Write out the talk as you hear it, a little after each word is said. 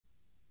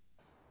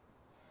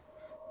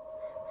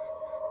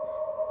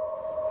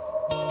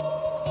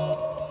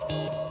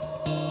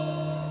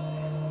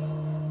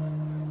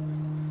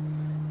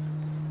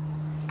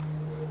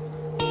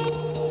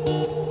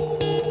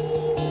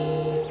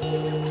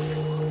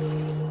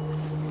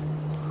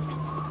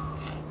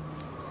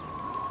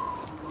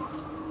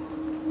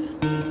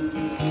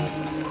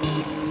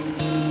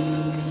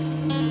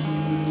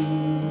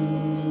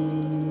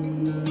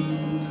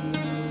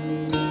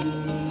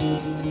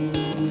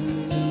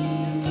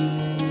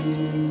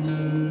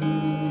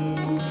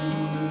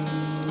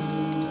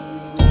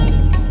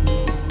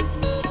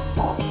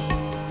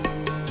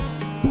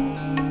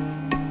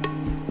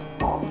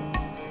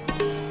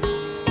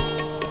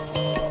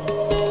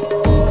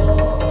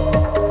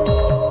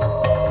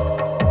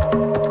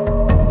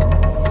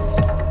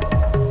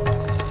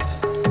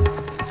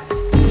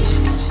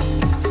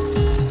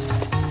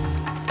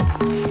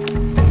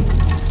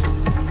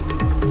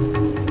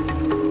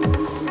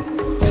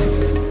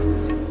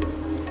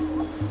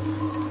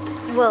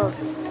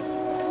Wolves.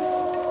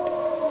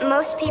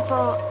 Most people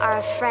are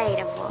afraid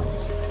of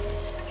wolves,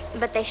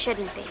 but they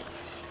shouldn't be.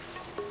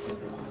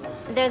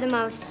 They're the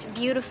most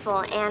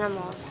beautiful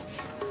animals,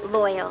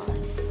 loyal.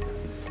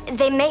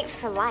 They mate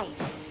for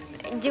life,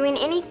 doing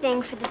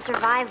anything for the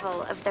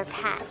survival of their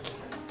pack,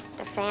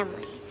 their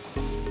family.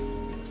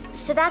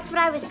 So that's what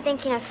I was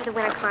thinking of for the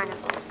Winter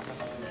Carnival.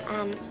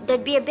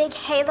 There'd be a big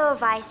halo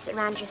of ice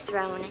around your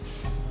throne,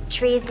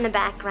 trees in the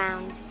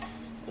background,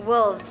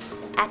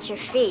 wolves at your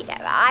feet.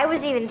 I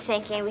was even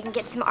thinking we can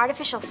get some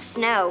artificial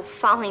snow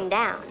falling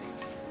down.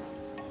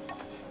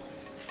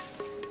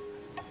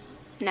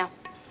 No.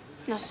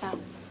 No snow.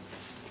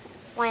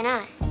 Why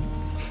not?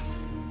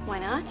 Why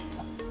not?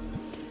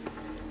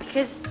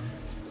 Because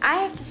I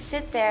have to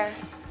sit there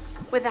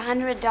with a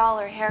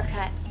 $100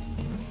 haircut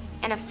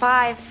and a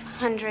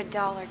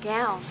 $500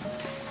 gown.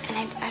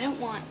 And I don't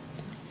want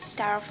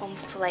styrofoam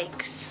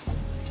flakes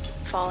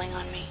falling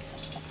on me.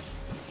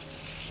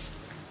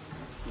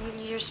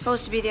 You're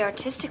supposed to be the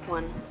artistic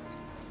one.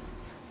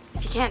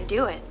 If you can't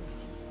do it.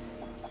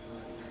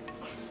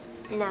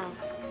 No,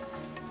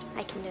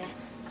 I can do it.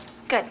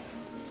 Good.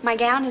 My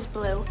gown is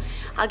blue.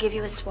 I'll give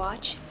you a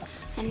swatch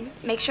and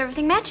make sure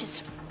everything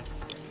matches.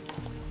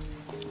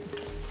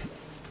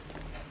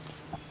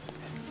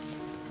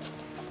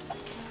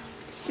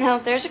 Now,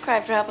 there's a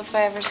cry for help if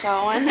I ever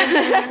saw one.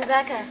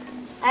 Rebecca,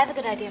 I have a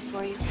good idea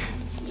for you.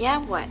 Yeah,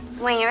 what?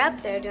 When you're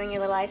up there doing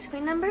your little ice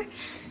cream number,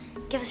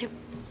 give us your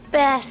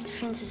best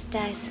Princess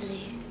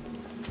Dicely.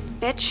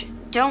 Bitch,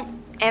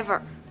 don't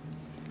ever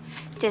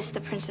diss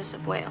the Princess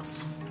of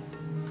Wales.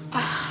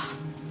 Ugh,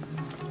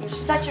 you're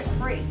such a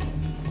freak.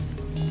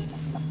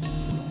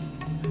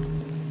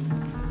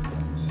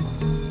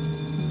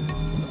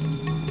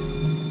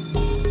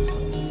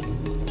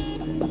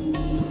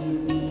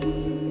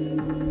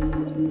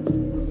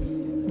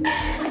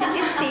 Did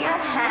you see her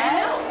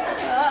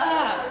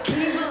hands?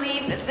 Can you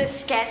believe that the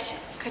sketch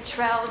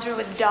Cottrell drew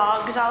with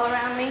dogs all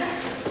around me?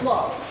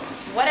 Wolves.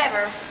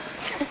 Whatever.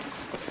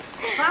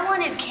 If I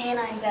wanted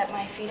canines at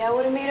my feet, I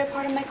would have made her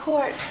part of my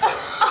court.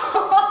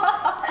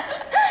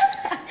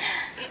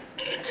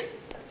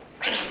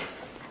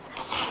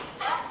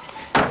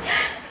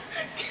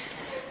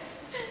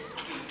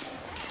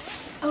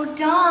 Oh,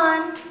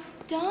 Dawn.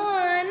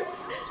 Dawn.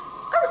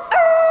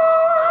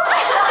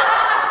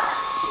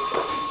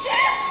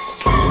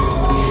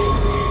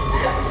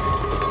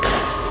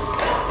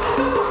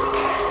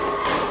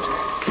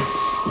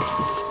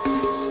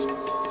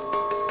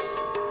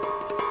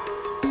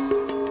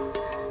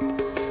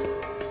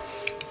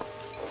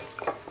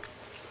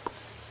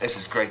 This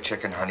is great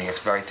chicken, honey. It's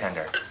very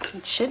tender.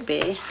 It should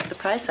be. The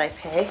price I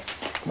pay.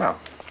 Well,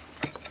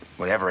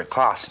 whatever it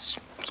costs,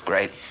 it's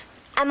great.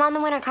 I'm on the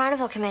Winter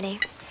Carnival committee.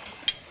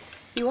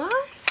 You are?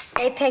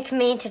 They picked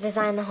me to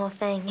design the whole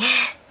thing.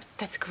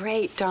 That's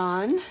great,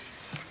 Dawn.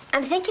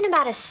 I'm thinking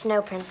about a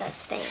snow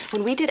princess thing.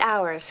 When we did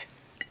ours,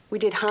 we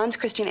did Hans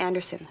Christian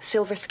Andersen,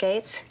 Silver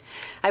Skates.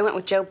 I went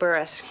with Joe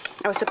Burris.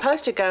 I was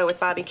supposed to go with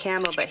Bobby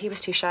Campbell, but he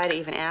was too shy to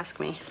even ask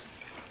me.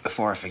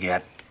 Before I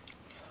forget,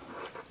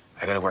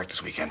 I gotta work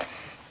this weekend.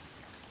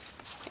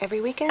 Every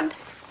weekend?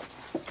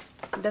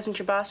 Doesn't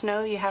your boss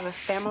know you have a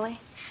family?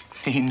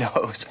 He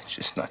knows. I'm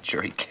just not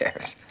sure he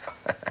cares.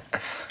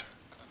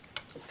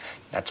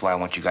 That's why I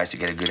want you guys to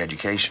get a good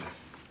education,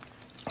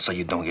 so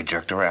you don't get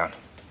jerked around.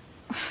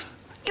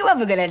 You have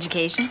a good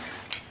education,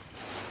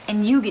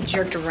 and you get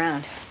jerked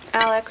around.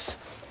 Alex,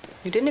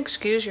 you didn't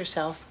excuse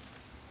yourself.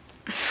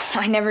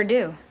 I never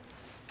do.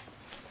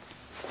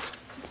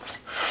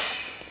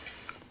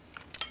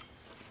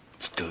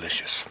 It's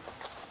delicious.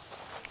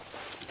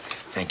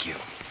 Thank you.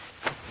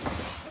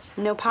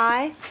 No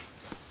pie?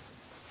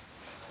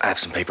 I have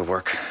some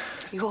paperwork.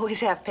 You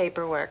always have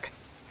paperwork.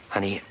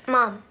 Honey.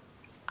 Mom,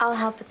 I'll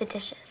help with the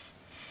dishes.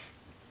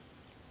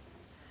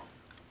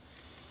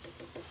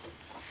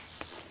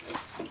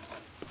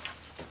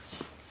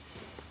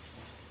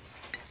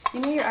 You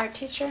know your art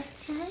teacher?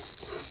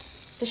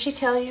 Mm-hmm. Does she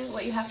tell you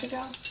what you have to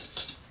draw?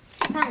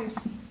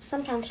 Depends.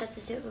 Sometimes she lets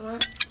us do what we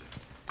want.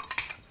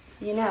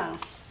 You know,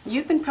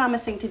 you've been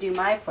promising to do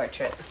my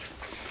portrait.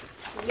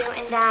 You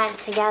and Dad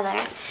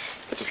together.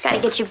 We just gotta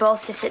get you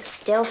both to sit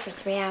still for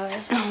 3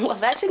 hours. Well,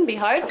 that shouldn't be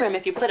hard for him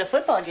if you put a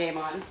football game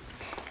on.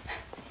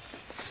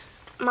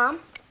 Mom,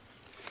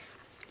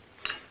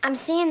 I'm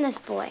seeing this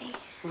boy.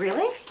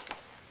 Really?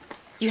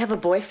 You have a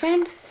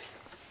boyfriend?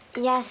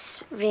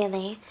 Yes,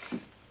 really.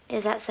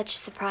 Is that such a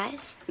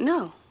surprise?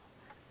 No.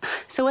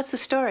 So what's the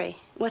story?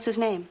 What's his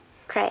name?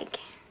 Craig.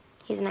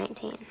 He's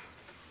 19.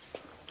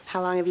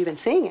 How long have you been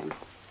seeing him?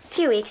 A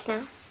few weeks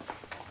now.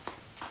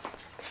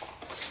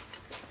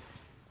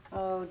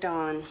 Oh,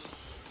 Dawn.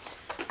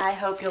 I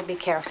hope you'll be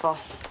careful.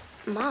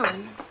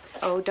 Mom.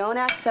 Oh, don't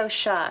act so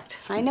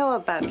shocked. I know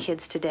about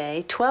kids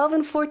today, 12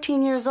 and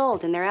 14 years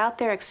old, and they're out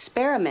there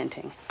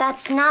experimenting.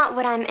 That's not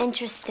what I'm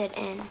interested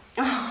in.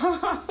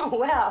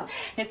 Well,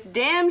 it's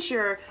damn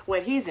sure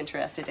what he's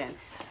interested in.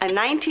 A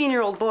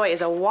 19-year-old boy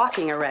is a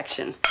walking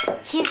erection.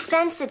 He's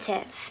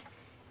sensitive.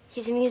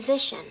 He's a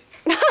musician.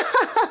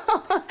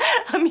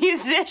 A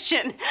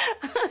musician.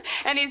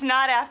 And he's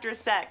not after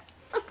sex.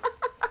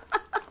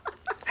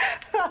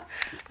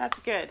 That's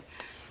good.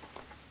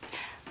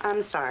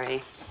 I'm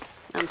sorry.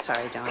 I'm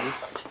sorry, Dawn.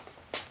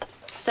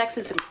 Sex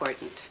is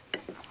important.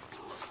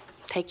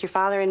 Take your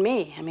father and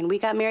me. I mean, we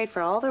got married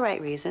for all the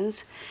right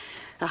reasons.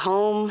 A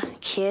home,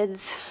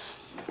 kids.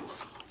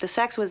 The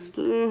sex was,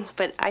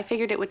 but I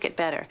figured it would get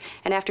better.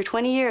 And after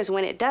 20 years,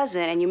 when it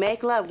doesn't, and you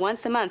make love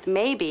once a month,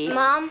 maybe...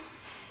 Mom?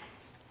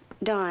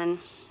 Dawn,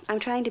 I'm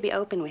trying to be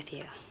open with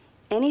you.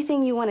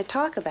 Anything you want to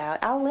talk about,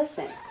 I'll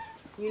listen.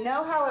 You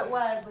know how it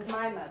was with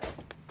my mother.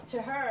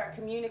 To her,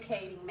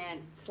 communicating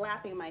meant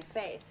slapping my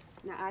face.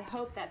 Now, I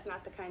hope that's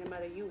not the kind of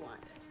mother you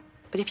want.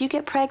 But if you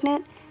get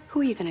pregnant,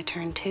 who are you going to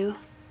turn to?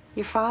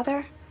 Your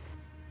father?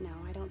 No,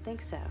 I don't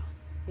think so.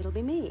 It'll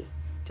be me,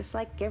 just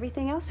like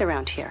everything else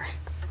around here.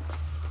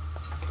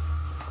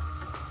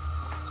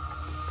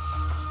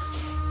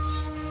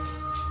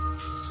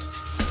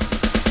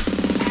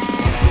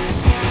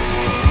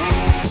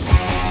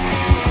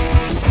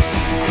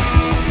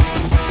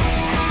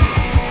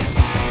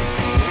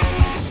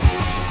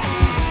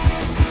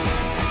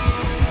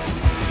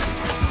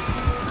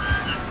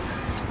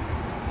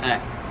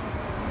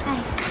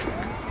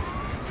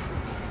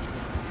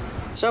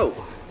 So,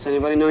 does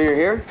anybody know you're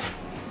here?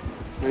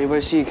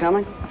 Anybody see you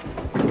coming?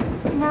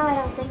 No, I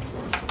don't think so.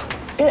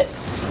 Good.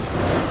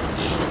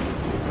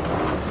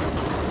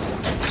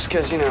 Just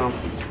because, you know,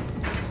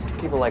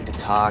 people like to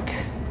talk,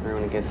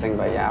 ruin a good thing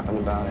by yapping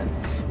about it.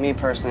 Me,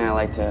 personally, I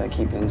like to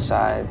keep it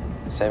inside,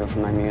 save it for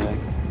my music.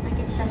 Like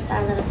it's just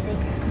our little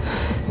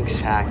secret.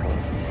 Exactly.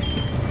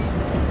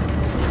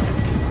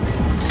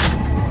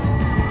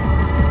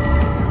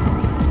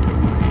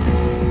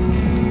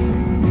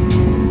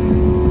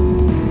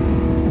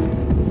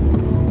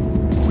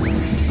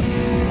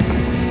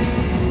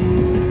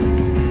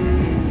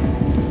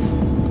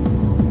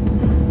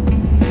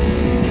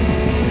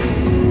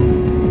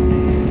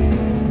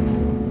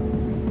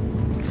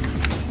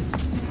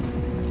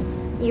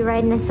 You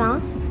writing a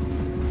song?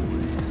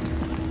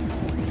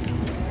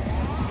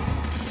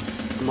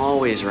 I'm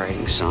always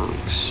writing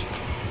songs.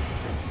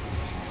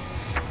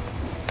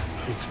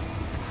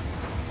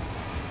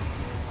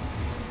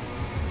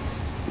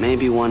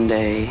 Maybe one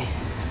day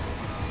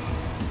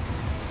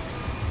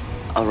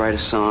I'll write a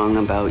song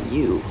about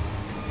you.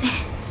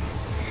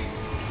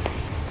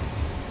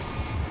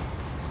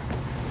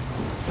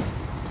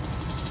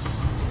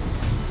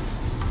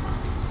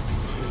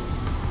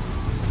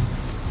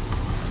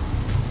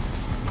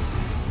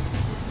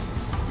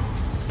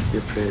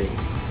 You're pretty.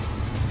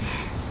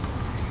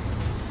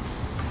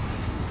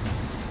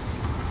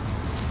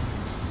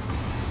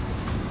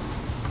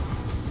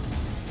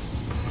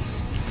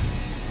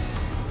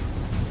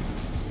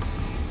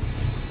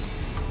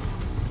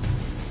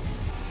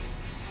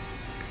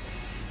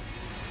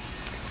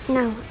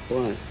 No.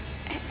 What?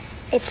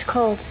 It's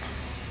cold.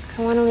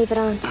 I want to leave it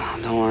on. Oh,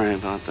 don't worry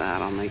about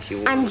that. I'll make you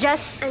warm. I'm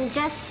just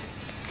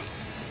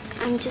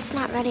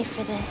not ready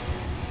for this.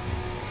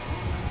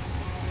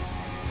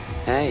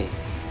 Hey,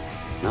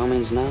 no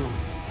means no.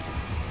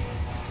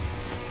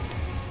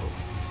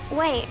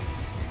 Wait.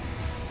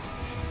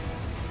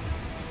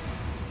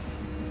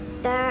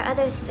 There are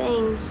other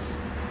things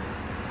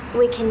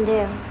we can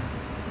do.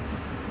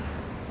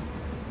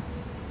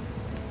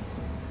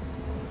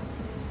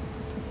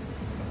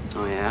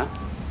 Oh, yeah?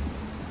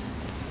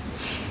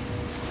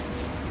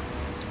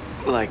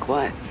 Like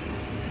what?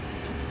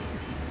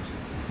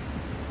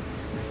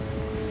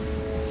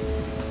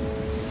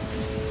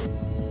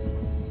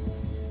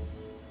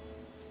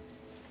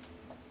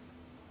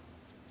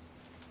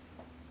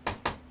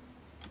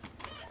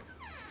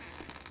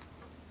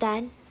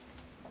 Dad,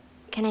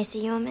 can I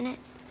see you a minute?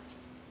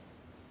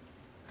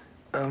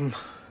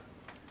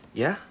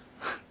 Yeah?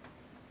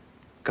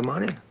 Come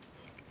on in.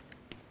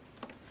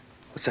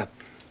 What's up?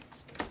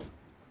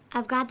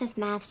 I've got this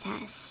math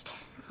test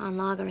on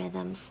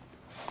logarithms.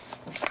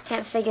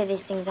 Can't figure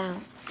these things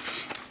out.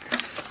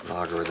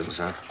 Logarithms,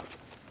 huh?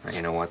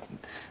 You know what?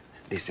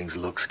 These things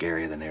look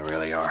scarier than they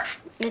really are.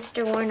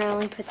 Mr. Warner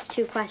only puts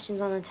 2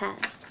 questions on the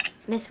test.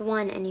 Miss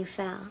 1 and you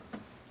fail.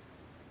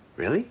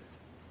 Really?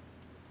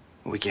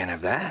 We can't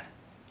have that.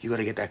 You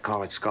gotta get that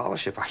college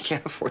scholarship. I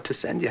can't afford to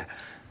send you.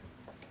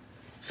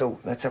 So,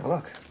 let's have a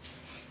look.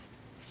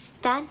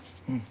 Dad?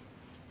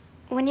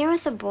 When you're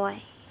with a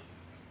boy,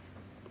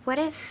 what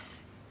if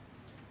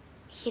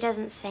he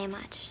doesn't say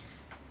much?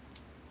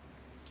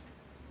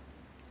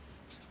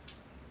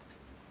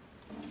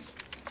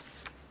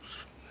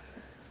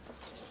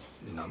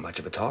 Not much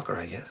of a talker,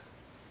 I guess.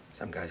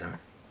 Some guys aren't.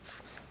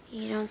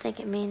 You don't think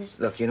it means...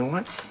 Look, you know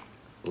what?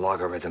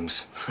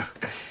 Logarithms.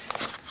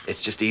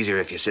 It's just easier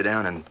if you sit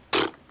down and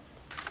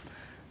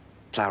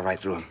plow right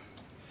through them.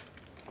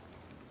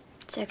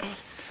 It's okay.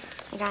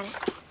 I got it.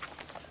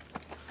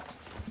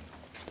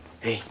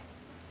 Hey.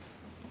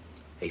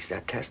 Ace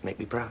that test, make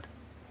me proud.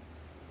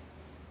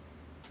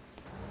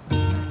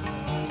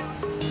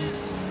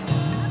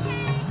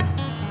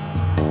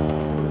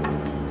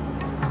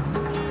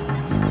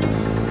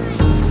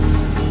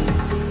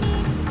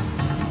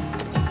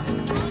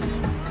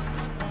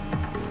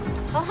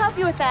 I'll help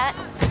you with that.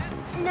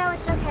 No,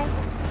 it's okay.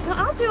 No,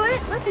 I'll do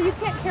it. Listen, you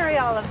can't carry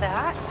all of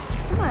that.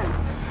 Come on.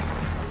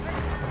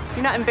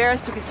 You're not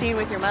embarrassed to be seen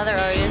with your mother,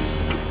 are you?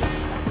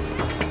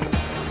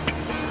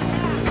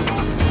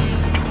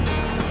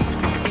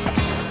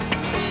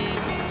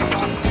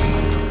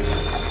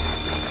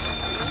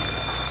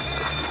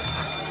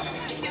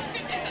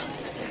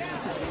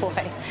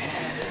 Boy.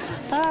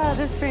 Ah,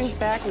 this brings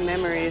back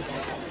memories.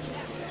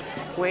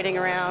 Waiting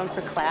around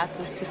for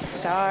classes to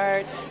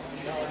start.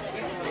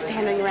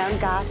 Standing around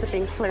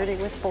gossiping, flirting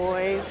with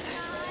boys.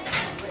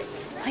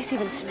 The place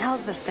even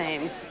smells the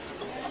same.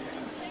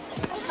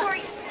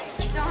 Sorry,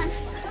 Dawn.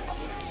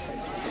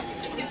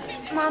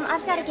 Mom,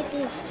 I've got to get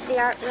these to the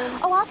art room.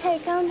 Oh, I'll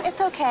take them.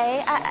 It's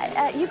okay.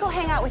 You go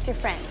hang out with your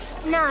friends.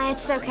 No,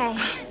 it's okay.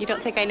 You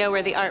don't think I know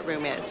where the art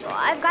room is? Well,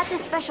 I've got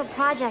this special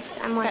project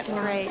I'm working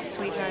on. That's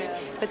great, sweetheart.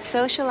 But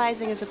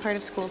socializing is a part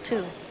of school,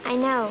 too. I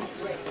know,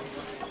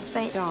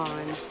 but...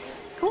 Dawn,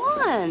 go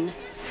on.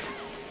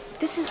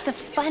 This is the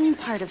fun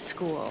part of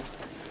school.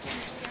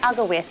 I'll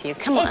go with you.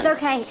 Come on. It's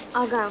okay.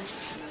 I'll go.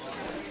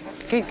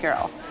 Good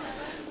girl.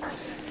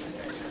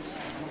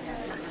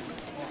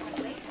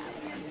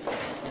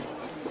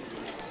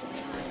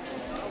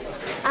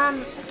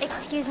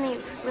 Excuse me,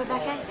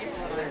 Rebecca.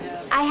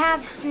 I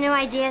have some new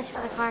ideas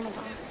for the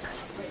carnival.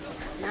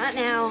 Not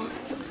now.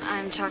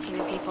 I'm talking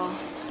to people.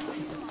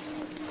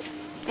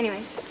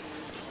 Anyways.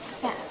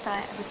 Yeah, so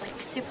I was like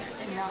super,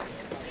 didn't know. I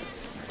was like,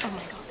 oh my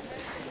God.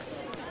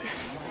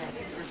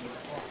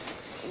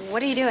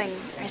 What are you doing?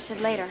 I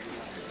said later.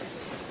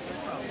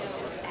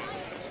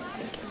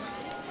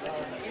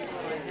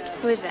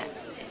 Who is that?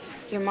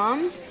 Your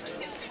mom?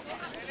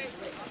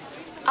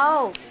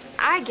 Oh,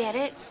 I get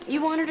it.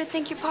 You want her to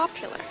think you're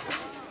popular.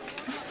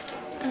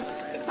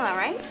 Well, all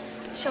right.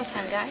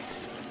 Showtime,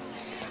 guys.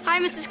 Hi,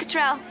 Mrs.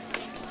 Cottrell.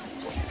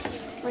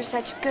 We're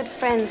such good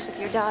friends with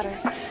your daughter.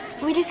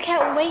 We just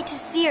can't wait to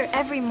see her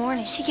every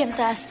morning. She gives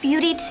us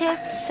beauty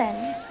tips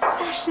and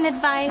fashion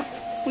advice.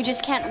 We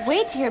just can't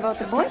wait to hear about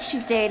the boy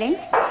she's dating.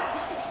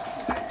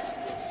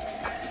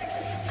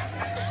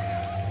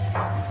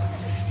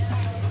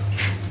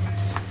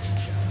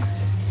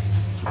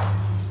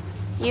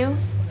 You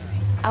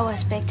owe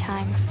us big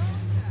time.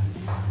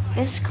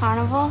 This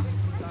carnival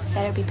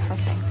better be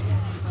perfect.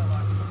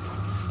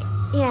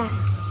 Yeah,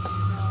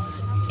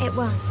 it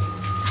will.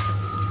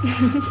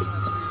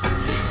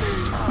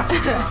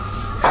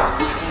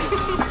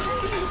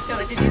 So,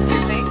 did you see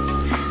your face?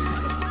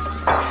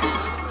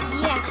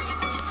 Yeah,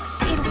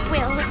 it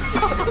will.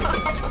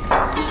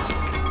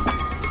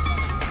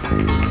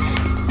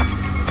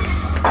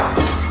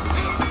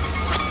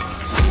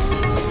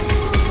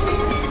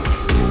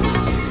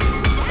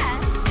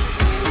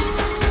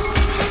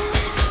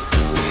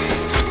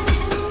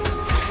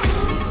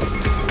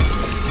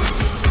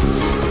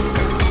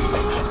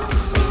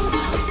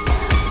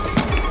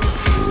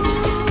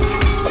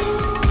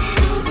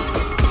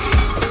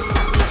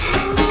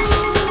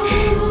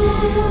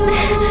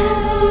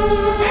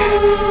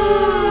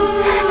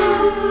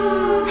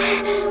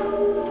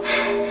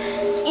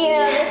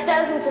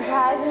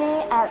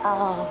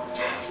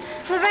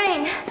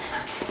 Lorraine!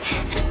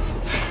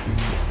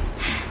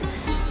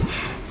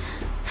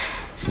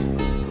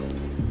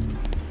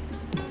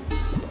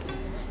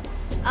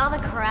 All the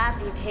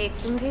crap you take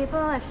from people,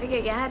 I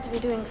figured you had to be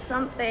doing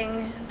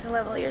something to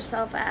level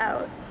yourself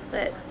out.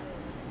 But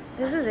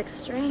this is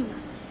extreme.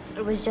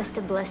 It was just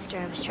a blister.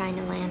 I was trying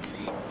to lance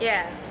it.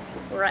 Yeah,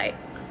 right.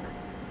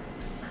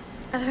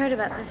 I've heard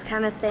about this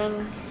kind of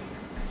thing.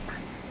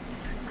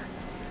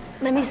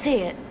 Let me see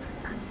it.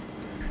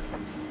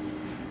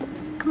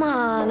 Come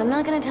on, I'm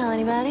not gonna tell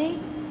anybody.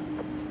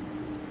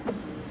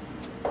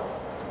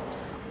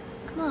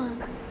 Come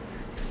on.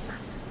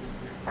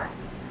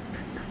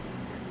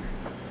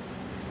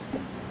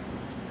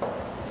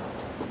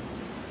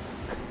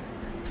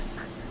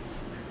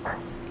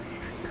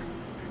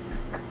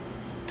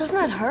 Doesn't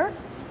that hurt?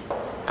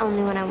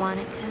 Only when I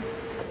wanted to.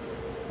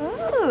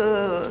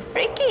 Ooh,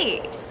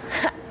 freaky.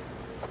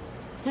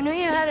 Who knew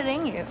you had it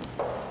in you?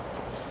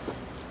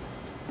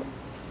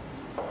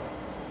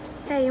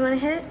 Hey, you wanna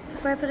hit it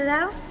before I put it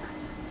out?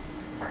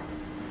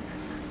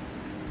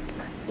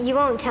 You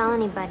won't tell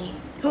anybody.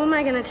 Who am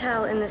I gonna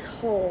tell in this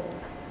hole?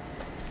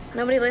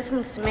 Nobody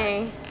listens to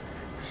me.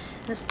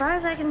 As far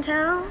as I can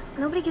tell,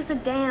 nobody gives a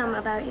damn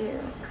about you.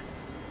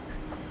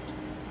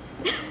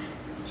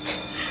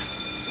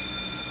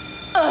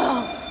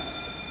 Oh!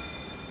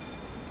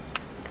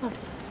 Come on.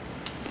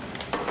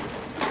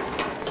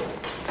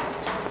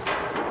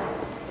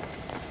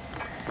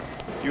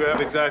 You have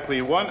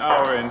exactly 1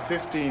 hour and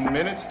 15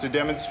 minutes to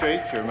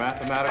demonstrate your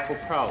mathematical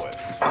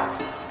prowess.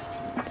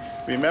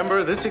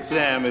 Remember, this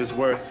exam is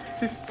worth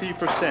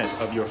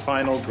 50% of your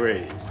final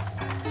grade.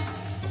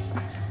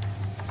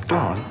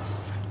 Dawn,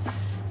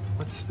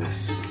 what's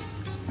this?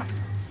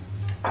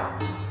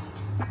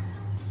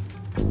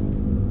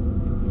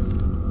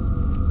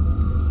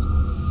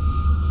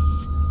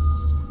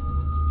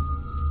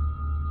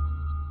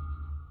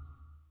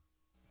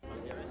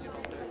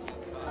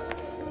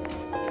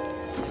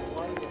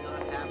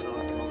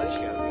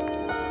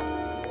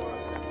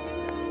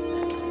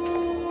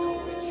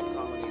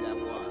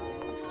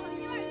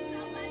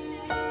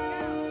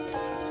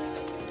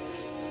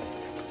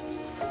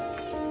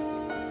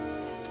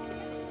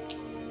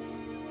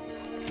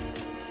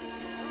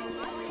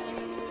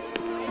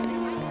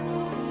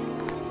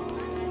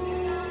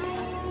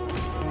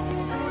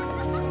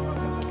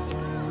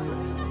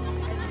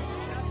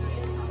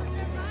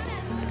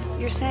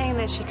 saying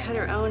that she cut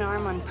her own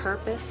arm on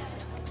purpose?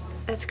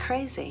 That's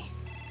crazy.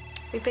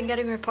 We've been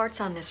getting reports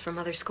on this from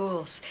other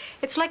schools.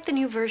 It's like the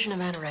new version of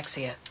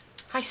anorexia.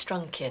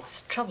 High-strung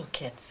kids, troubled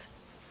kids.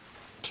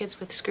 Kids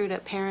with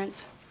screwed-up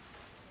parents?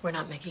 We're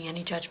not making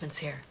any judgments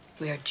here.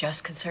 We are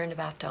just concerned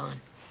about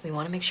Dawn. We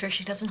want to make sure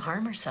she doesn't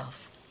harm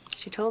herself.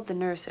 She told the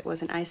nurse it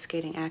was an ice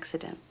skating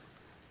accident.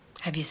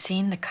 Have you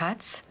seen the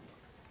cuts?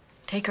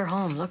 Take her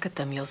home, look at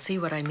them. You'll see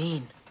what I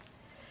mean.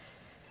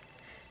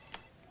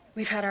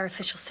 We've had our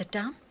official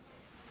sit-down.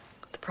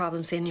 The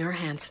problem's in your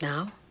hands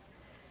now.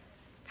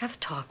 Have a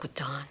talk with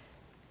Dawn.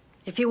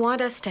 If you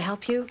want us to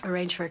help you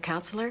arrange for a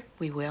counselor,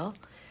 we will.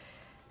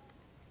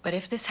 But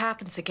if this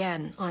happens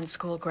again on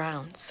school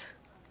grounds,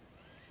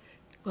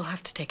 we'll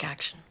have to take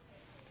action.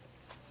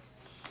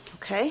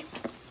 Okay.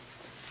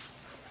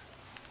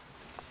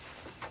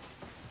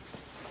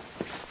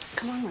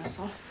 Come on,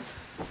 Russell.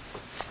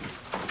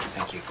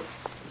 Thank you.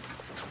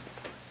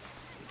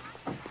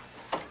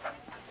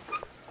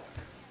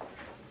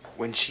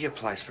 When she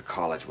applies for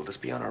college, will this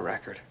be on our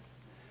record?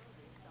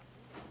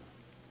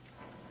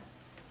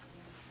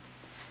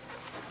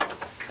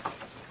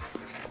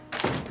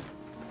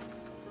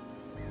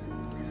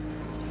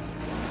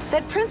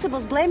 That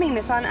principal's blaming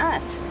this on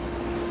us.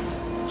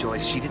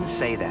 Joyce, she didn't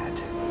say that.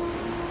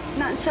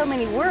 Not in so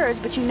many words,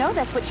 but you know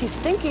that's what she's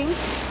thinking.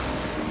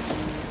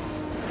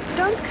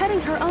 Dawn's cutting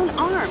her own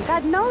arm.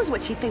 God knows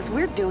what she thinks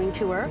we're doing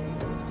to her.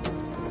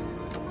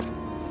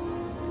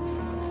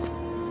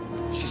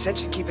 She said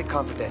she'd keep it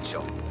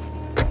confidential.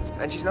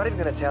 And she's not even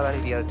going to tell any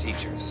of the other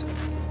teachers.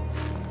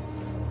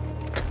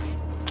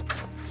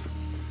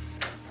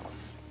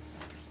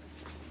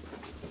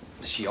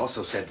 She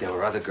also said there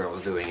were other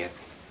girls doing it.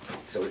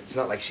 So it's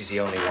not like she's the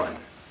only one.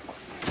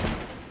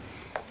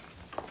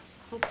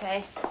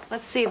 Okay,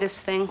 let's see this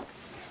thing.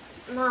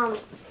 Mom,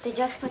 they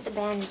just put the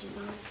bandages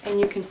on. And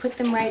you can put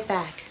them right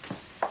back.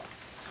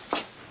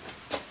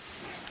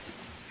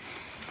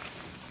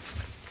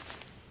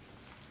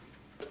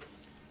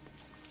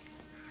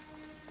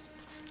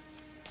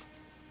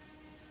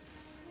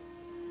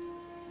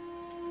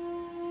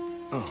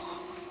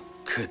 Oh,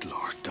 good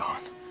Lord,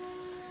 Dawn.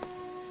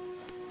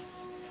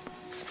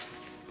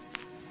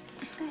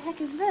 What the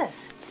heck is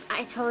this?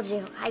 I told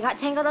you, I got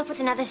tangled up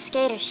with another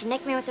skater. She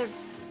nicked me with her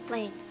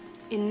blades.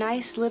 In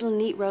nice little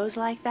neat rows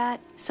like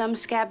that? Some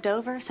scabbed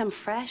over, some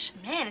fresh?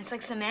 Man, it's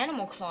like some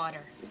animal clawed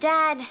her.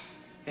 Dad.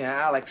 Yeah,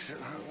 Alex,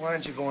 why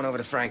aren't you going over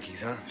to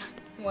Frankie's, huh?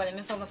 What, I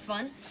miss all the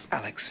fun?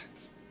 Alex,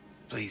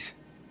 please.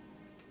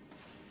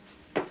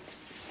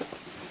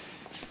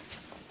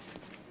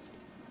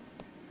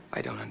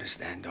 I don't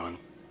understand, Dawn.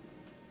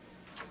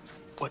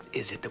 What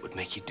is it that would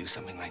make you do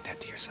something like that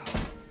to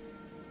yourself?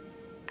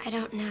 I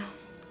don't know.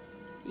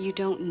 You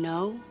don't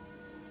know?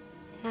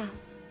 No.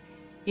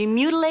 You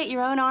mutilate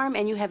your own arm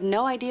and you have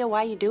no idea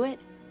why you do it?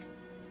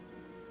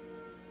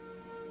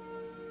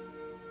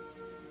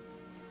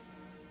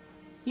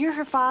 You're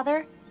her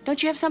father.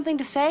 Don't you have something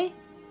to say?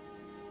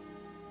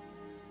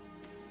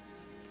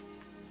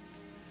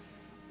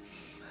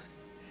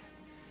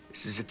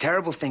 This is a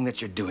terrible thing that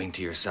you're doing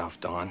to yourself,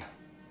 Dawn.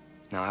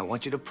 Now, I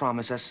want you to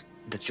promise us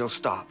that you'll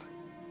stop.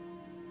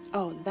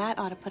 Oh, that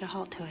ought to put a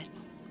halt to it.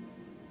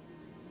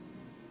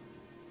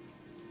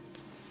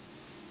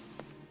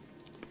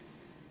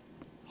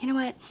 You know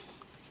what?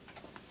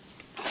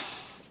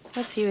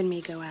 Let's you and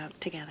me go out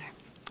together,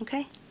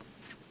 okay?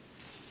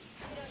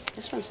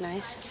 This one's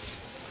nice.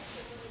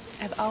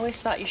 I've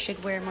always thought you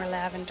should wear more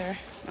lavender.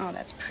 Oh,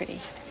 that's pretty.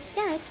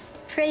 Yeah, it's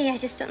pretty. I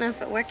just don't know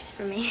if it works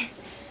for me.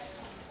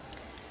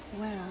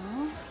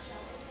 Well,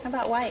 how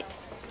about white?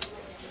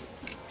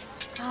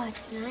 Oh,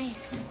 it's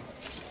nice.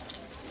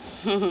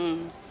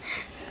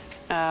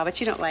 But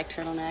you don't like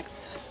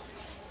turtlenecks.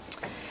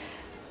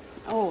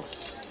 Oh,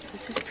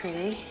 this is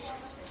pretty.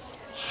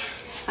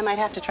 I might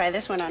have to try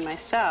this one on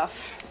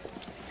myself.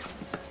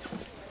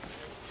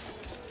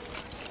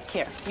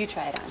 Here, you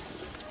try it on.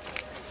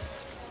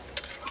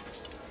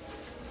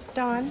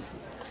 Dawn,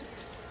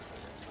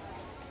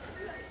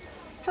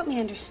 help me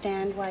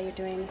understand why you're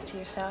doing this to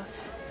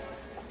yourself.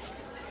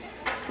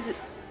 Is it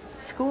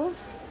school?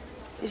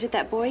 Is it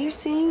that boy you're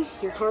seeing?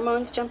 Your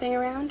hormones jumping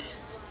around?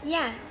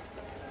 Yeah,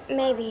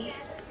 maybe.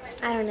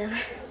 I don't know.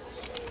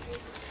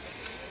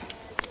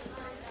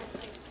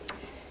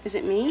 Is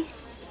it me?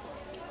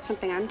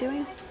 Something I'm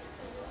doing?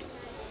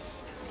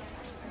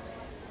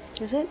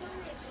 Is it?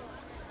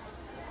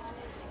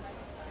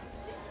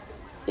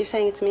 You're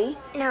saying it's me?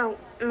 No,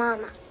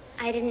 Mom,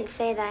 I didn't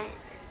say that.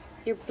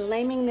 You're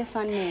blaming this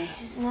on me.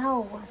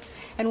 No.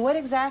 And what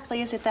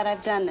exactly is it that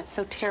I've done that's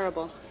so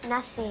terrible?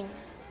 Nothing.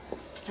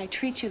 I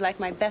treat you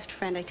like my best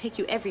friend. I take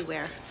you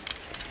everywhere.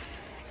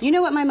 You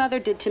know what my mother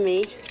did to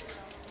me?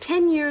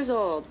 10 years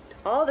old,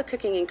 all the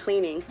cooking and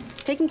cleaning,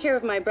 taking care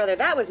of my brother.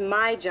 That was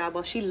my job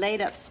while she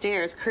laid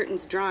upstairs,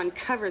 curtains drawn,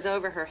 covers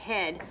over her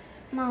head.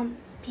 Mom,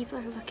 people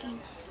are looking.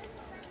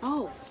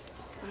 Oh,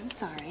 I'm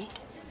sorry.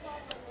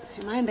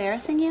 Am I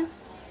embarrassing you?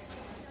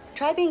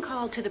 Try being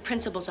called to the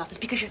principal's office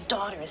because your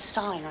daughter is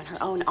sawing on her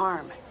own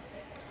arm.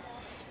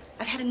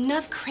 I've had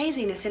enough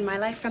craziness in my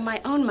life from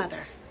my own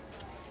mother.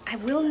 I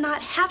will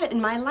not have it in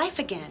my life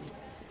again.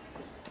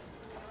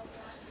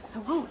 I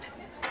won't.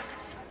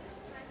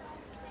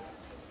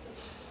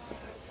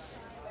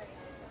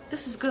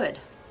 This is good.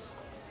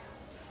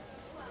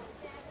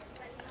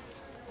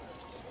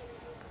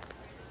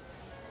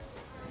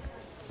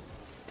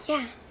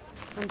 Yeah.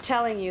 I'm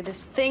telling you,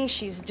 this thing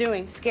she's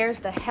doing scares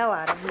the hell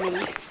out of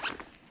me.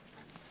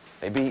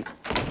 Maybe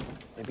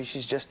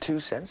she's just too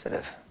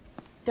sensitive.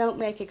 Don't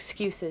make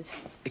excuses.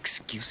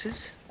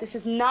 Excuses? This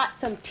is not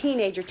some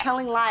teenager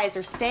telling lies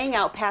or staying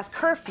out past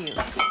curfew.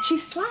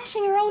 She's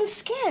slashing her own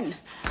skin.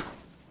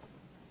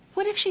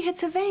 What if she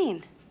hits a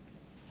vein?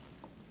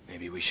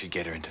 Maybe we should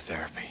get her into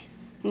therapy.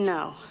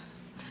 No.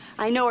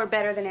 I know her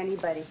better than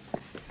anybody.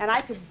 And I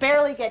could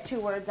barely get 2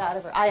 words out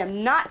of her. I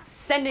am not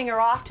sending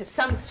her off to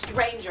some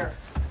stranger.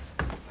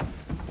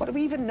 What do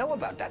we even know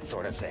about that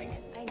sort of thing?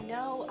 I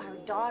know our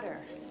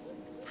daughter.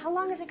 How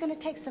long is it going to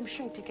take some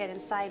shrink to get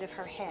inside of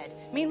her head?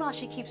 Meanwhile,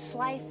 she keeps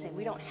slicing.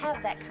 We don't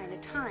have that kind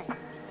of time.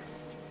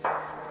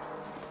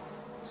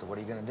 So what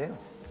are you going to do?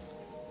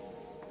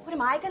 What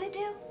am I going to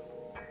do?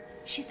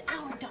 She's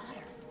our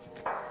daughter.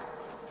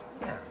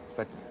 Yeah,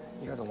 but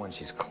you're the one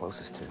she's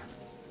closest to.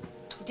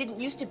 It didn't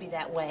used to be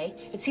that way.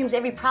 It seems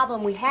every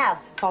problem we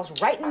have falls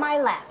right in my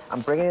lap. I'm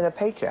bringing in a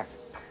paycheck.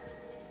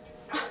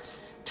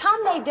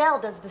 Tom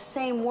Nadell does the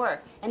same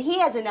work, and he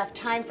has enough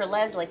time for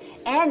Leslie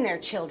and their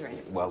children.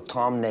 Well,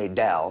 Tom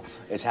Nadell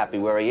is happy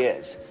where he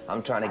is.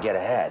 I'm trying to get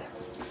ahead.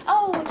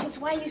 Oh, which is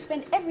why you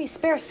spend every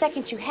spare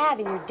second you have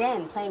in your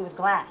den playing with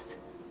glass.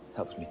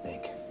 Helps me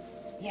think.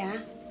 Yeah?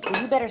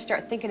 Well, you better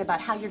start thinking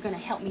about how you're going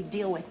to help me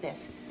deal with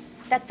this.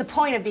 That's the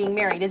point of being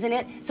married, isn't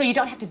it? So you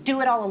don't have to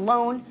do it all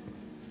alone.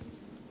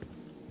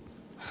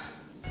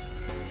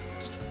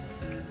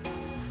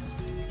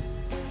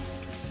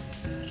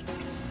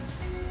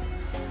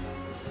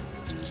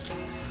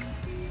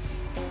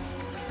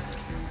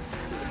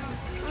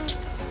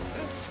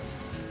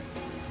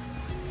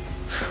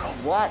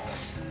 What?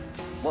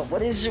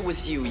 What is it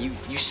with you?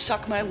 You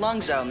suck my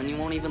lungs out and then you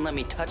won't even let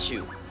me touch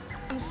you.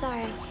 I'm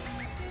sorry.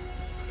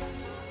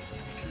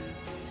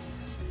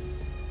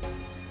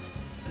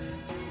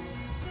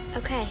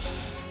 Okay.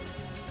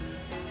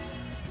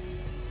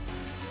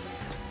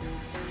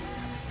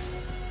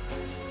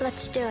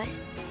 Let's do it.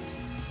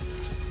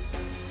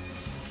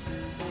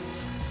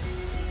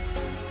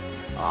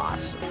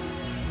 Awesome.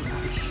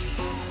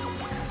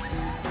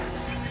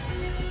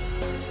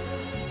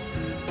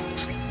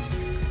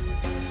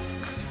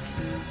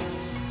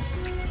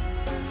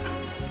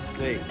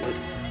 Wait,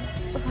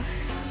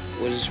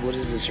 what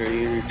is this? Are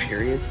you in your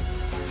period?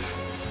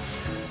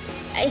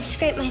 I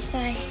scraped my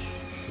thigh.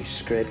 You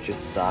scraped your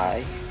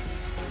thigh?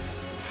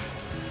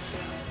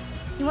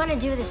 You want to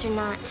do this or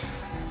not?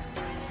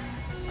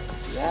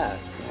 Yeah,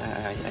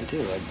 I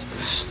do. I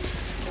just,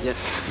 yeah.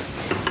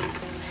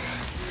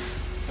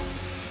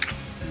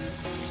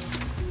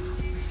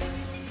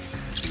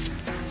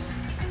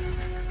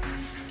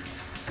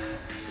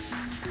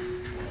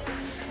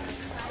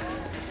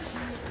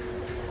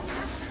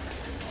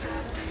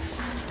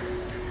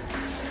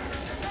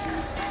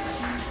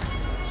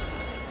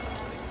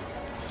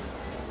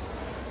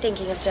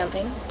 Thinking of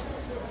jumping?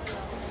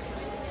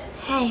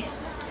 Hey.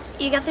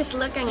 You got this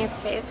look on your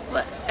face.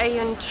 What, are you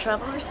in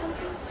trouble or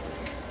something?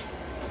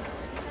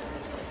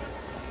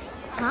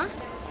 Huh?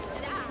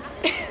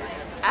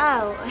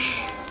 Oh,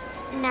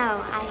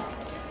 no,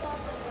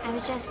 I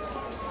was just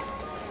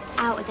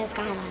out with this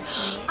guy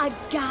last night.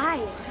 A guy?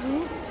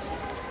 Who?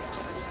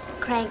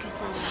 Crank or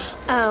something.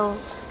 Oh.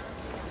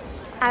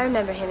 I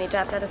remember him. He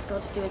dropped out of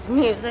school to do his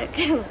music.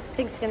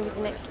 Thinks he's gonna be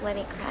the next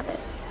Lenny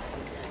Kravitz.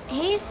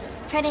 He's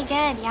pretty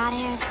good, yada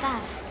hair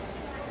stuff.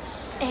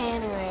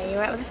 Anyway, you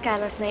were out with this guy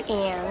last night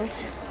and...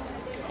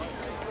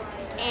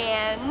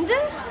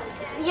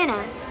 You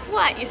know.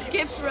 What, you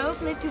skipped rope,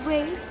 lifted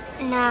weights?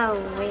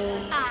 No,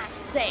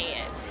 say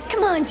it.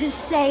 Come on,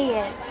 just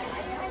say it.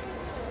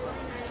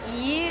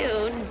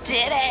 You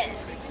did it.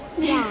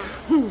 Yeah.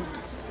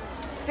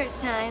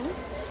 First time?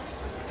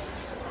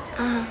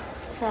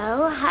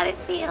 So, how'd it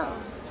feel?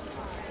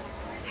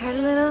 Hurt a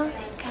little?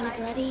 Kind of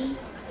bloody?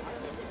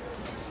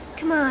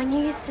 Come on,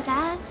 you're used to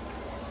that?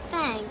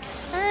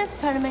 Thanks. That's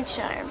part of my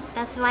charm.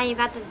 That's why you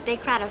got this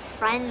big crowd of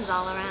friends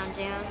all around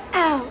you.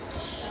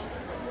 Ouch.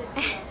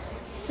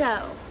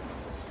 So,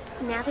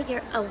 now that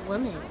you're a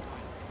woman,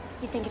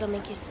 you think it'll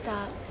make you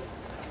stop?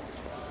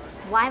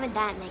 Why would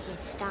that make me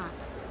stop?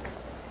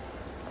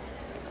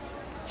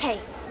 Hey,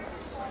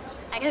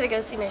 I gotta go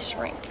see my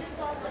shrink.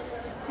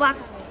 Walk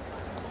with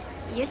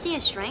me. You see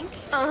a shrink?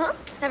 Uh-huh.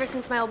 Ever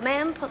since my old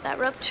man pulled that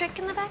rope trick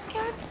in the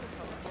backyard.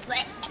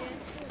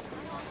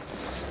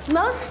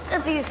 Most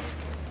of these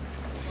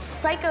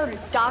psycho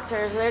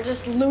doctors, they're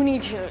just Looney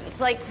Tunes.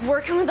 Like,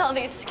 working with all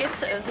these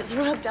schizos is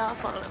rubbed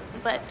off on them.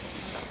 But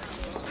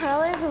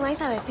Pearl isn't like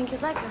that. I think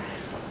you'd like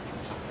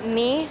her.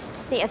 Me?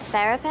 See a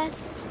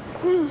therapist?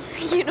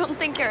 You don't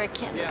think you're a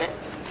candidate?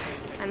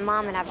 My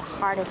mom would have a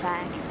heart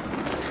attack.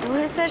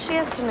 Who says she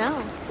has to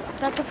know?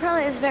 Dr. Pearl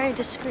is very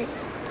discreet.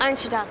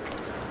 Aren't you, Doc?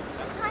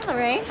 Hi,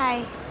 Lorraine.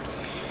 Hi.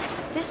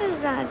 This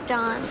is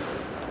Dawn,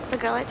 the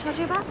girl I told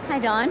you about. Hi,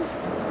 Dawn.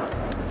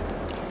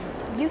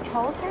 You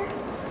told her?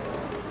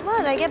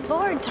 What? I get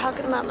bored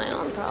talking about my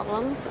own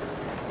problems.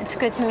 It's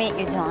good to meet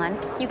you, Dawn.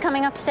 You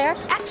coming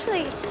upstairs?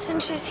 Actually,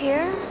 since she's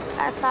here,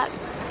 I thought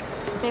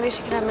maybe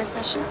she could have my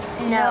session.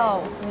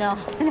 No,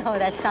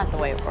 that's not the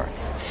way it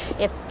works.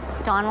 If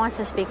Dawn wants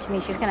to speak to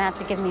me, she's gonna have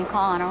to give me a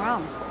call on her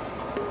own.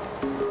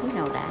 You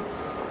know that.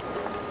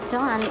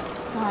 Dawn,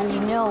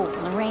 you know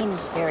Lorraine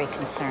is very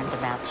concerned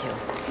about you.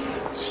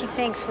 She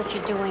thinks what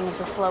you're doing is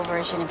a slow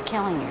version of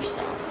killing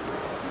yourself.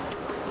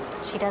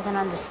 She doesn't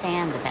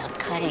understand about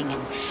cutting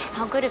and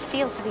how good it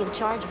feels to be in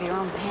charge of your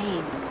own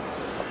pain.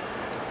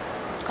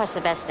 Of course,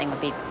 the best thing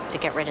would be to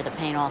get rid of the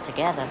pain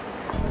altogether.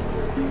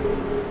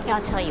 Yeah,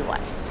 I'll tell you what.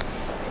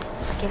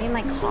 I'll give you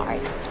my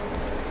card.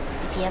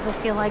 If you ever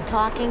feel like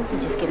talking, you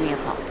just give me a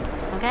call,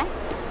 okay?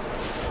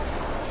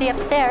 See you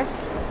upstairs.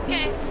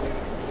 Okay.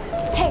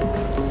 Hey.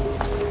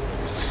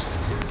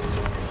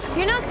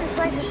 You're not gonna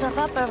slice yourself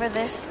up over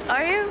this,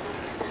 are you?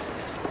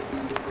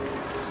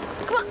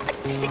 Come on.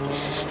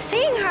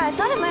 Seeing her, I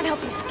thought it might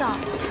help you stop.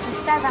 Who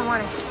says I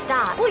want to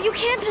stop? Well, you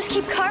can't just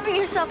keep carving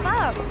yourself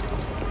up.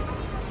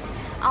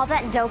 All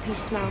that dope you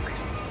smoke.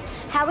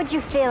 How would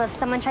you feel if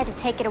someone tried to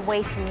take it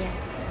away from you?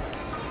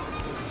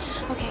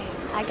 Okay,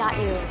 I got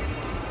you.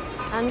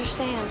 I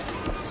understand.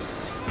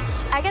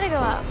 I gotta go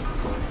out.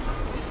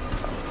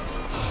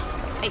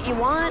 If you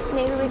want,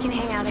 maybe we can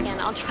hang out again.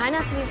 I'll try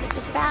not to be such a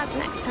spaz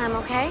next time,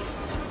 okay?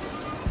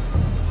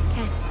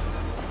 Okay.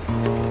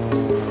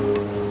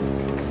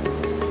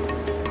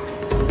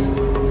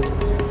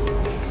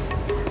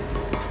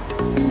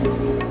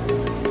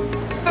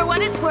 For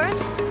what it's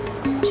worth,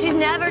 she's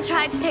never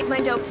tried to take my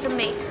dope from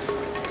me.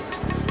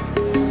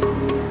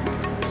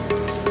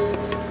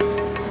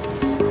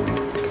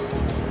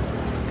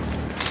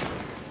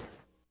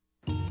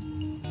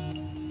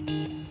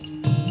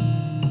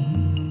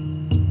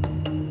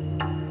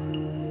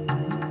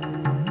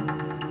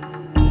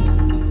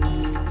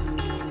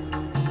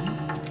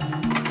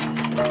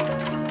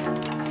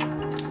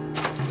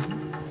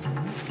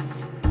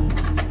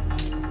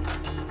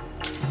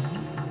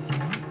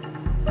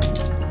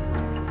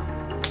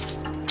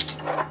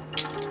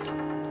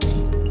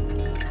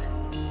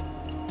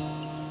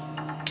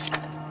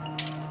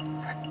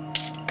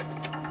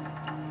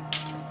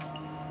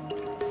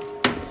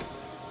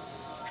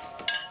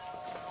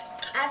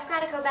 I've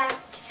got to go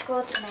back to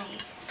school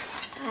tonight.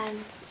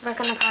 Work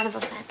on the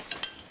carnival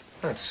sets.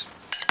 That's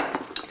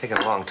taking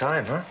a long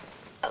time, huh?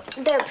 Oh,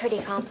 they're pretty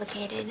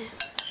complicated.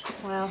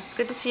 Well, it's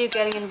good to see you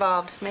getting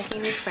involved,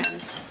 making new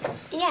friends.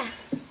 Yeah.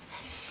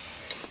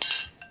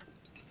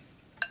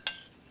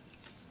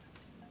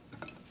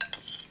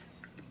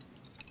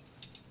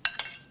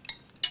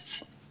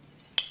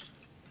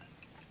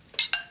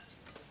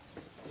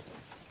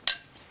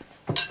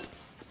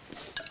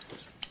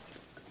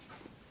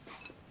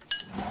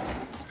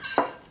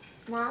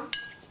 Mom,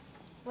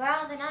 where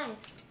are all the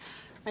knives?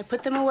 I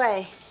put them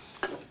away.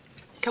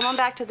 Come on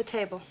back to the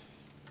table.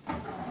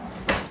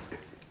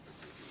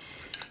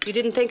 You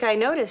didn't think I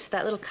noticed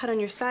that little cut on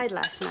your side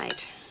last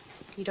night.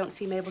 You don't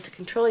seem able to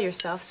control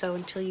yourself, so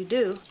until you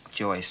do...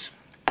 Joyce,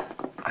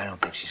 I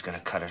don't think she's gonna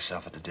cut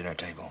herself at the dinner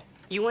table.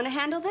 You want to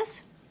handle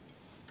this?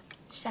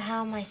 So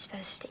how am I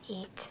supposed to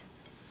eat?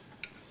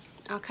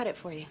 I'll cut it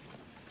for you.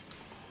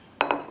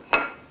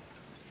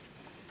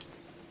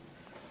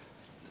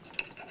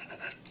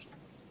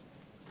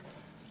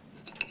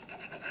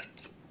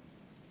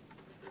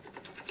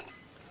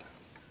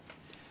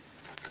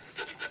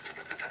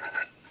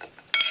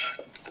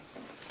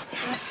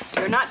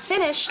 You're not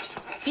finished.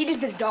 Feed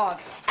it to the dog.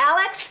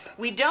 Alex,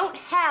 we don't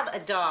have a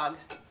dog.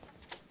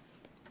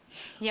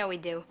 Yeah, we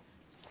do.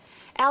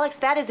 Alex,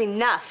 that is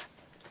enough.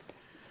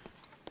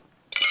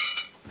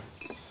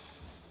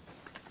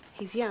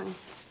 He's young.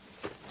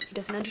 He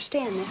doesn't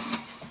understand this.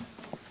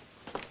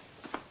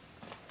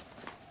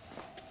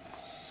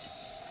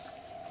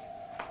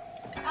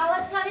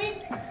 Alex, honey?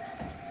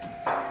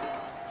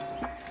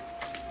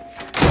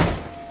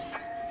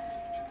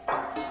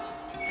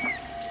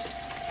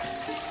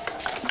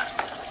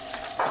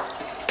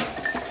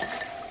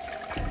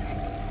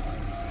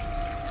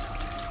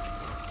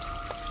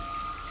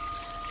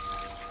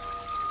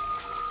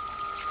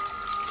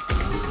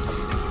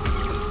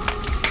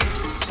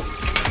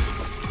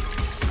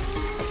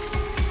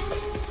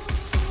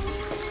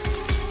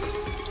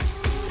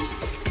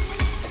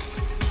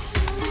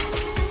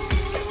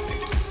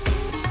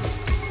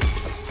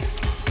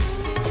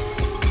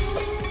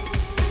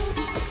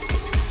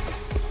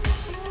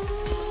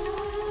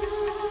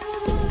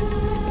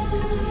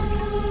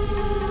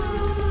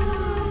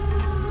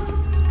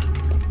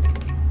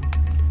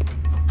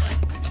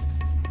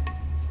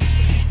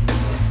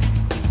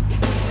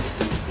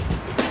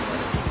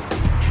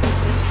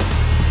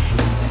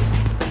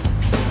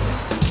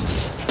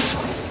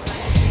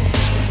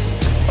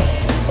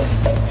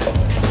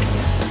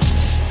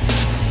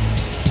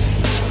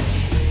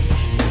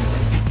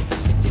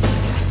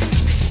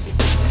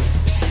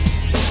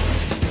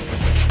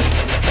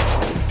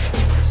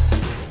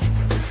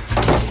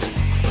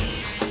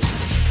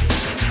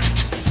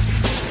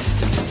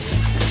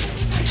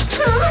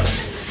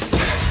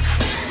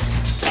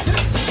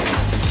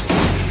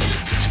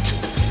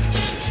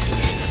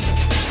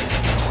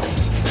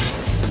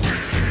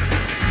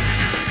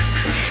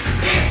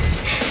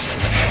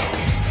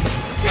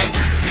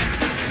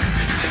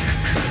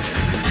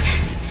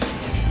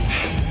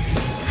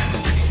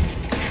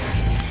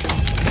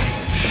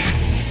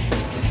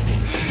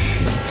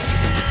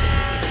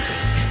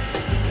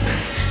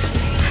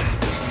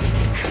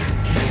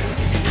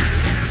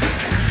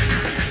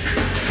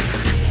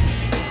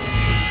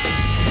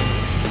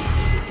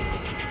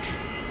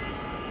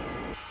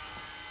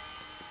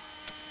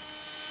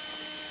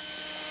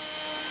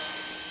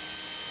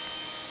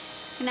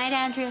 Good night,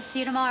 Andrea. See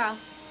you tomorrow.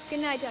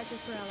 Good night, Dr.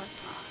 Perella.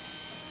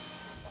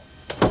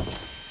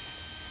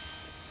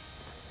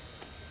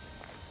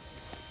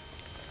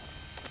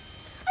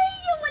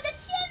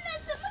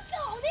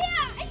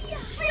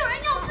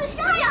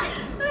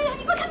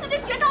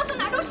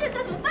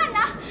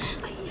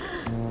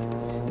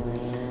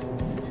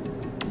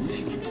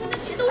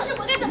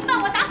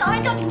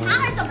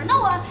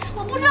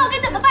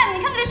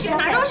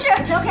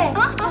 It's okay.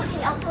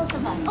 Okay, I'll tell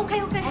somebody. Okay.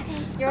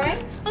 You all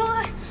right?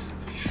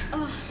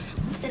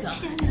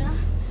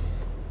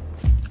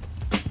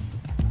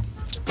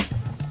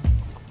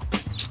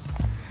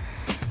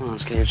 Come on,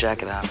 let's get your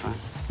jacket off, huh?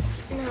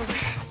 No.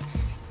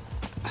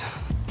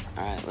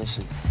 All right,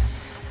 listen.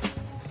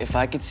 If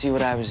I could see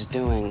what I was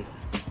doing,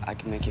 I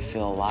could make you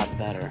feel a lot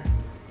better.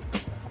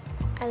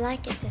 I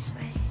like it this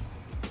way.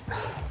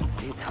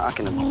 What are you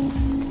talking about?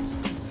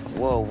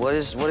 Whoa, what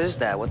is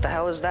that? What the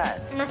hell is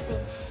that? Nothing.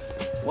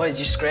 What, did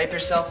you scrape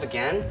yourself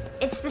again?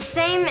 It's the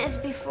same as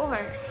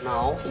before.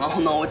 No,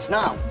 it's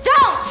not.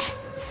 Don't!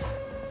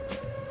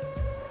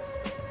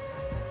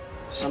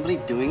 Somebody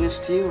doing this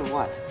to you or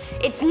what?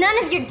 It's none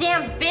of your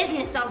damn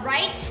business, all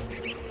right?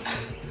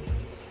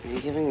 Are you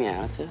giving me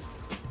attitude?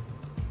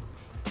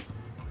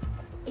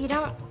 You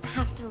don't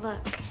have to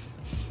look.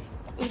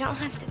 You don't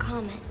have to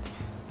comment.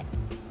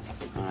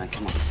 All right,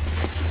 come on.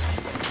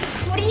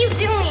 What are you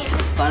doing?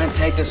 If I didn't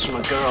take this from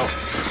a girl,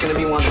 it's gonna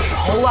be one that's a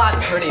whole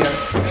lot prettier,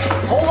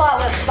 a whole lot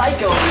less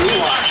psycho than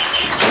you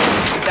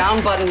are. The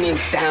down button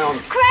means down.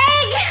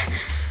 Craig!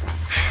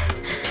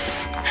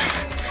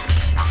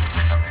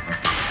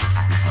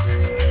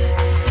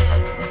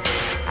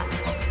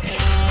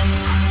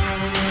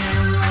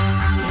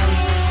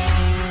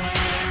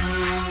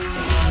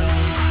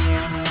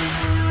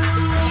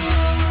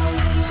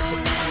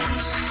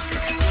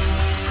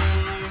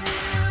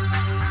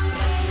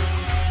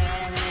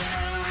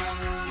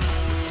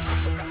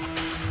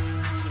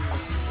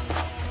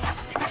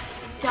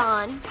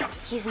 Don,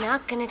 he's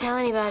not gonna tell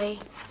anybody.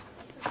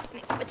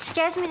 What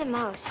scares me the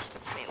most,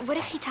 what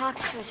if he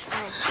talks to his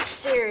friends?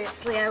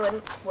 Seriously, I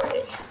wouldn't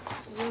worry.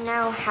 You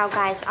know how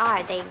guys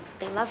are. They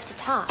love to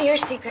talk. Your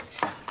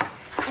secret's safe.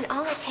 And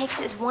all it takes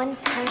is one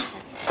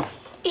person.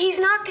 He's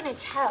not gonna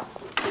tell.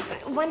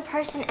 One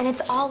person, and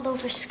it's all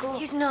over school.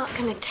 He's not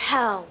gonna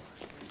tell.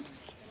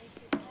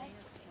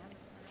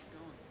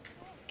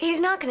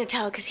 He's not gonna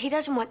tell because he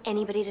doesn't want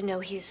anybody to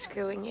know he's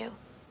screwing you.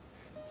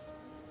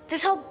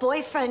 This whole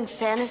boyfriend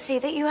fantasy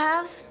that you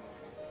have,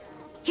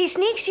 he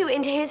sneaks you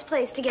into his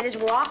place to get his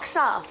rocks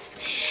off,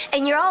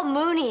 and you're all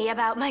moony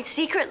about my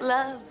secret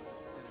love.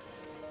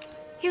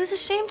 He was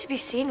ashamed to be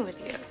seen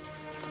with you.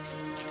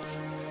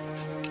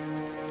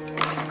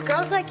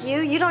 Girls like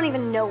you don't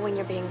even know when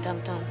you're being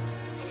dumped on.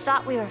 I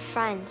thought we were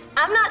friends.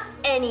 I'm not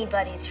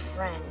anybody's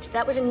friend.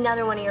 That was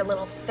another one of your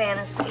little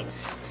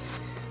fantasies.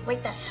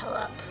 Wake the hell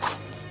up.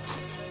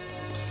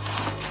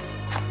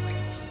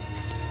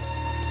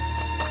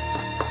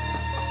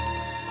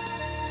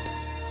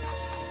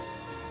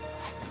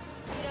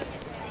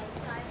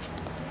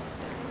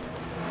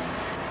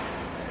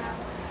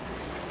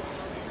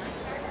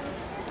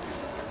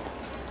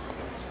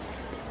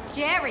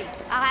 Jerry,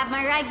 I'll have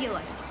my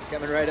regular.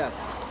 Coming right up.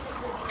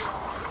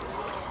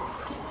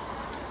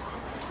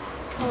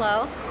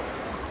 Hello.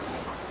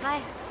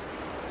 Hi.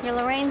 You're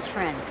Lorraine's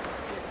friend.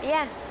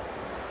 Yeah.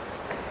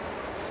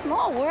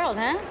 Small world,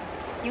 huh?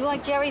 You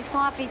like Jerry's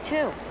coffee,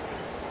 too?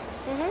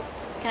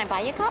 Mm-hmm. Can I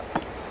buy you a cup?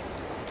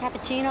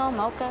 Cappuccino,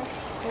 mocha?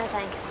 No,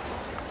 thanks.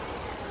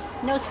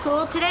 No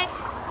school today?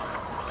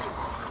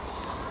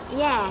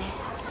 Yeah,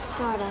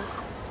 sort of.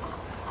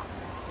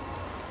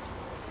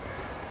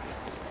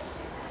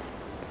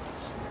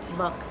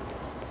 Look,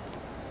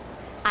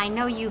 I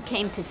know you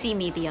came to see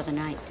me the other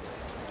night.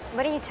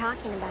 What are you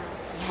talking about?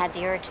 You had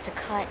the urge to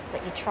cut,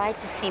 but you tried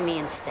to see me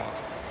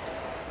instead.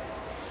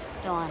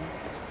 Dawn,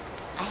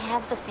 I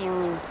have the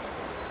feeling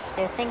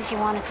there are things you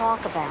want to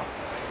talk about,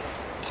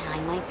 and I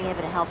might be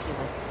able to help you with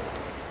them.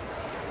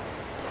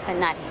 But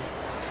not here.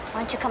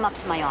 Why don't you come up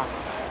to my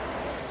office?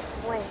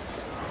 When?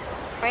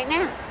 Right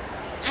now.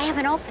 I have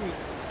an opening.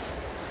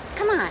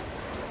 Come on.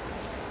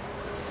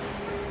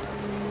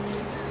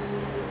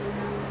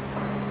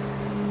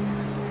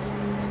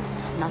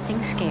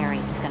 Nothing scary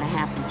is going to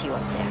happen to you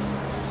up there.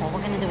 All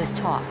we're going to do is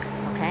talk,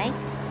 okay?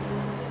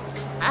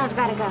 I've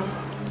got to go.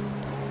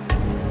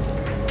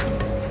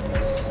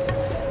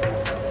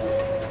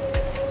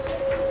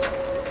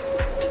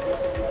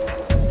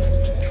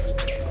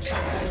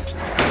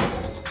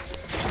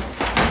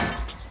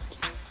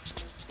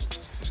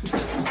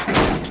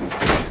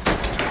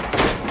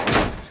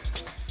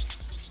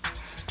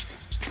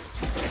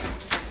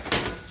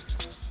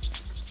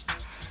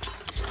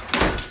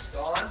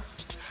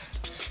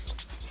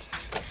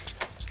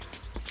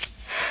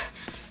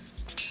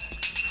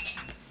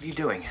 What are you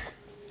doing?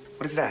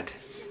 What is that?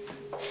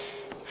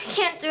 I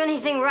can't do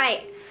anything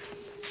right.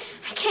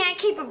 I can't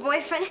keep a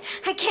boyfriend.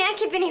 I can't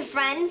keep any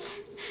friends.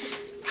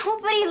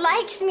 Nobody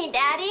likes me,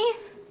 Daddy.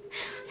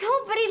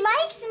 Nobody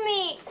likes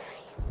me.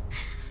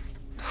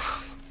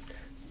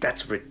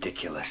 That's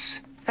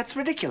ridiculous. That's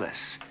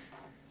ridiculous.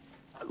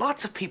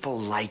 Lots of people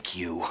like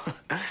you.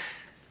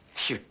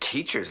 Your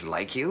teachers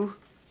like you.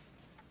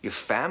 Your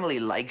family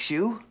likes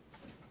you.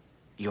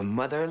 Your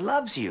mother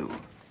loves you.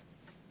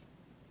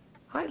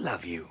 I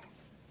love you.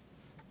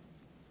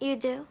 You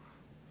do?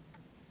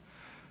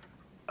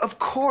 Of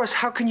course.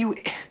 How can you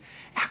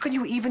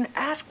even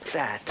ask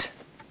that?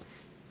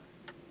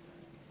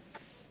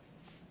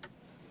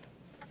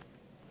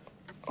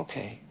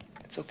 Okay.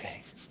 It's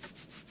okay.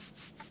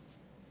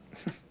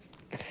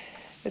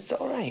 It's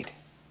all right.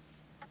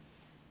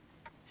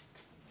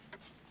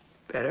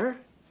 Better?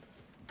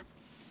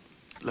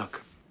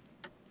 Look,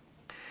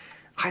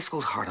 high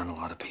school's hard on a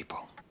lot of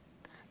people.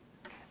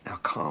 Now,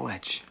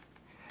 college,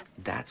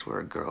 that's where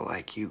a girl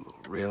like you will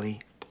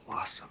really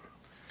blossom.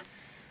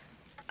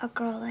 A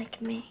girl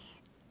like me.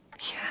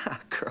 Yeah,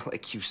 a girl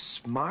like you,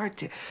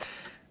 smart,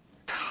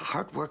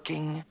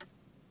 hardworking.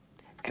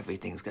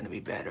 Everything's gonna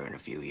be better in a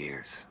few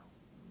years.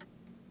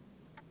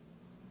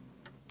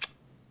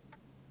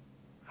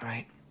 All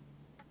right?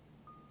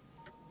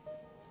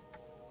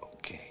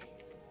 Okay.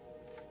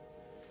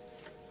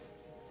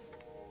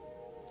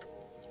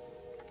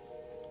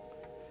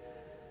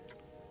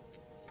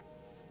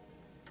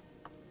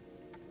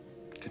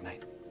 Good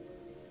night.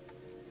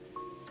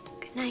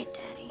 Good night,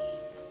 Daddy.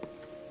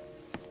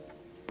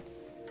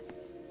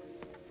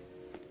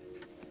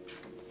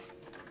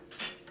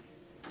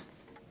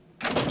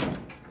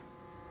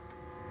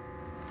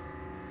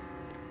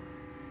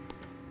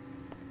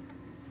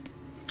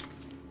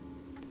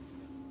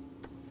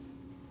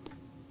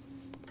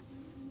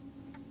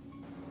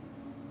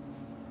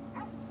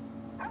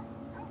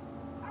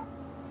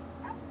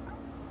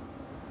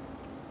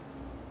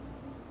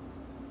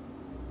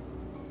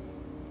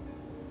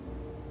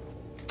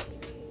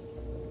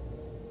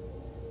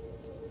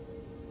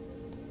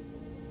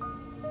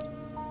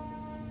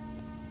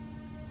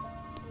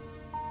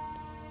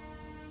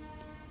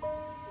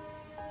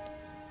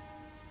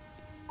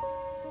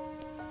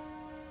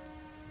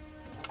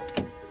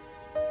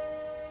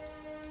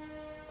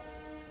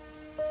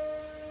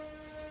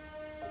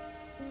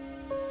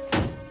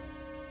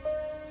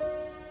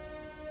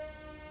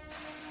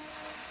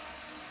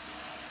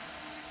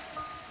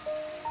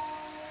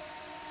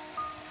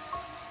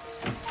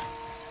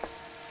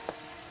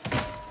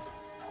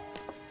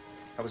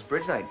 How was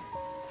bridge night?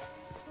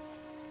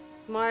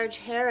 Marge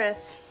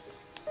Harris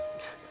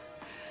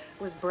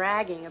was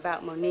bragging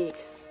about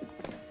Monique.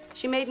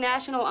 She made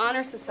National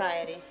Honor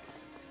Society.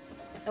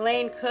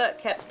 Elaine Cook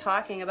kept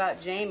talking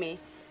about Jamie.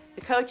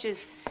 The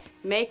coaches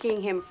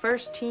making him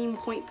first team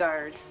point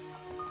guard.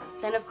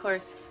 Then, of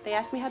course, they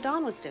asked me how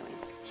Dawn was doing.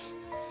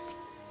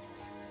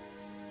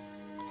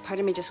 Part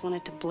of me just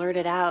wanted to blurt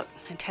it out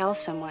and tell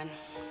someone,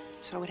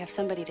 so I would have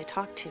somebody to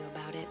talk to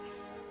about it.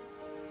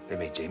 They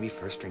made Jamie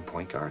first string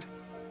point guard?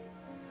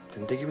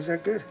 Didn't think he was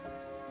that good.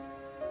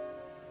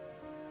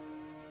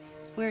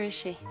 Where is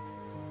she?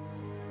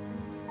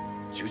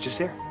 She was just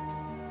here.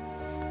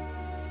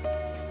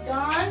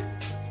 Dawn?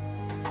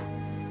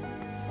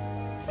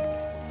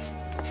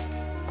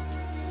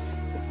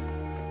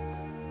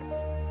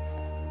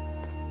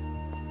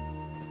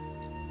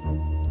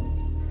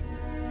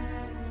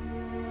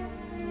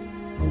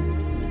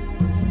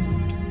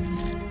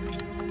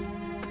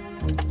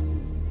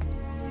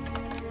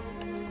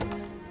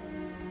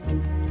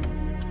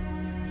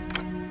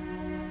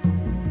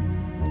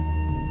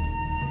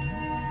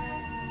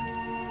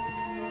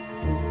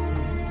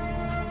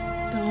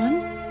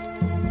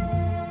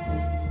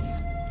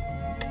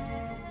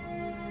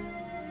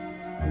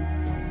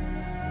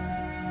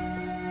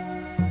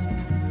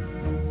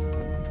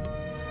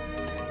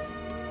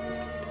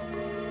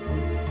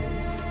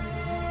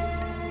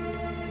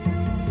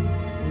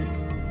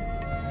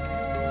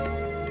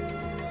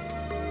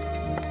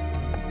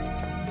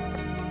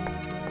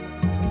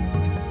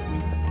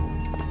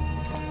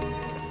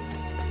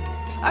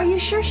 Are you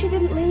sure she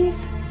didn't leave?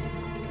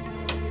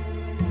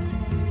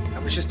 I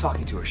was just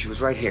talking to her. She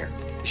was right here.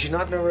 Is she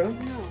not in her room?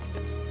 No.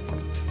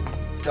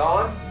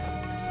 Dawn?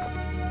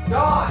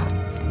 Dawn!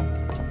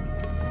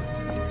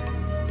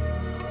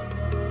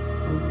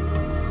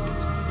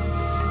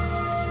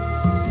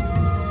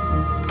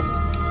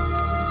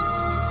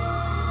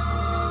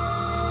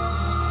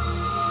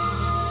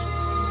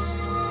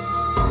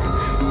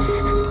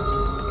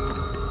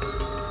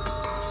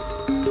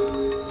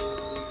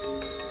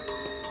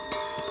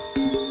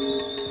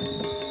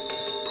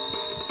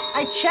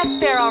 I checked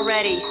there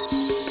already.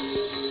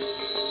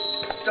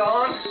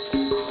 Dawn?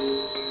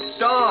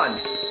 Dawn!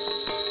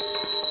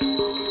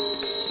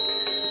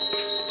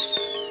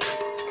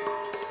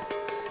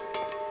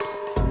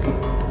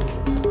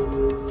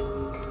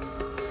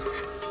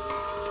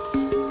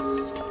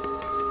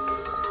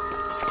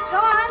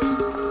 Dawn!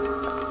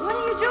 What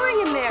are you doing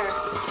in there?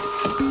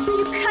 Are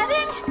you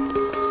cutting?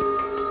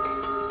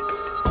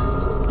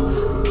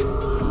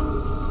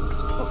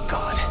 Oh,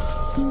 God.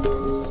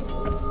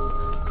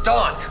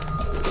 Dawn!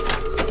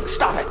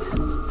 Stop it!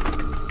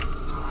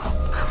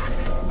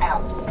 Ow!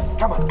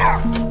 Come on, ow!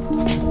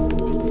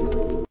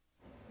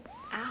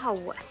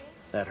 Ow.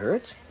 That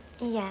hurts?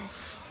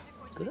 Yes.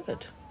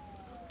 Good.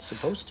 It's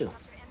supposed to.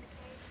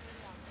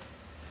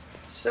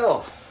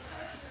 So,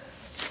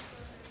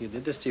 you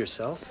did this to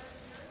yourself?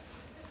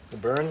 The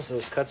burns,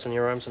 those cuts on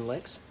your arms and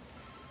legs?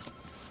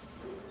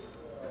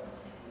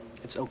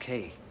 It's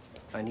okay.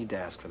 I need to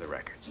ask for the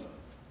records.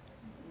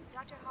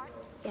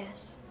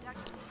 Yes.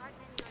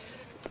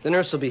 The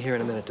nurse will be here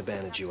in a minute to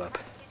bandage you up.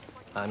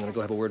 I'm gonna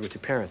go have a word with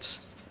your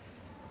parents.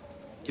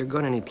 You're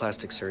gonna need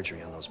plastic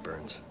surgery on those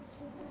burns.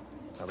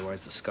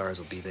 Otherwise, the scars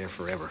will be there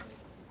forever.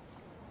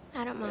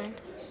 I don't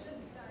mind.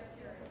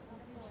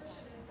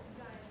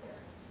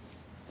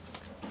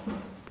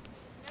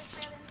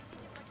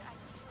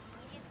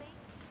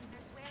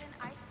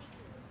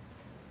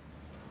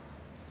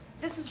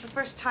 This is the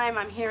first time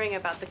I'm hearing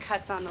about the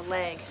cuts on the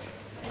leg.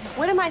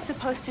 What am I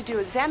supposed to do?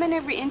 Examine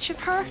every inch of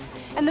her?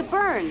 And the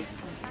burns?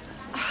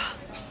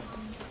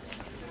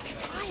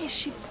 Why is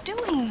she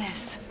doing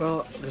this?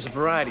 Well, there's a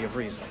variety of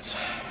reasons.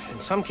 In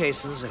some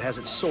cases, it has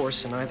its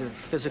source in either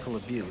physical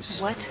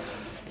abuse. What?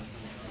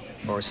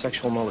 Or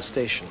sexual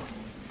molestation.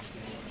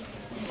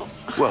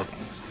 Well,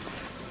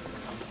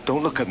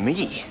 don't look at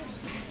me.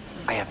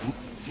 I have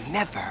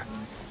never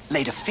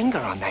laid a finger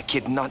on that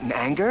kid, not in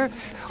anger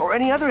or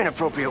any other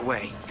inappropriate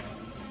way.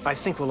 I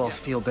think we'll all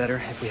feel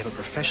better if we have a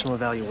professional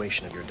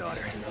evaluation of your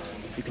daughter.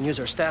 You can use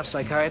our staff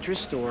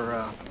psychiatrist or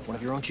one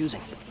of your own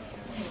choosing.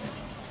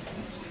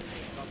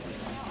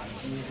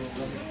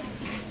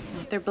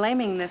 They're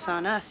blaming this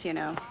on us, you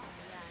know.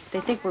 They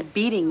think we're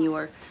beating you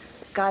or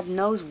God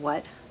knows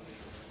what.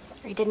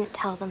 I didn't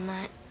tell them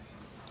that.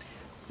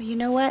 Well, you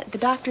know what? The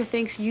doctor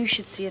thinks you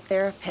should see a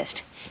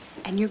therapist.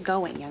 And you're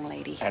going, young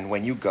lady. And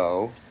when you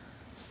go,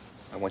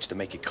 I want you to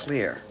make it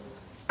clear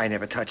I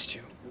never touched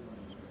you.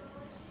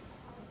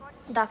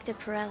 Dr.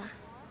 Perella.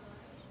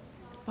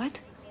 What?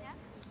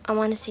 I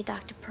want to see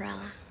Dr.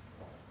 Perella.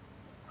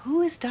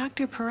 Who is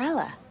Dr.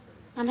 Perella?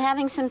 I'm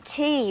having some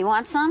tea. You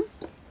want some?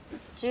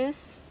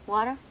 Juice?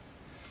 Water?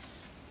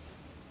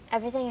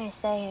 Everything I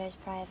say here is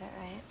private,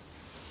 right?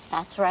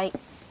 That's right.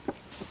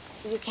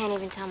 You can't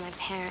even tell my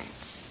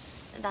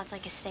parents. That's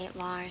like a state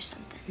law or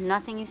something.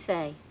 Nothing you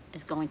say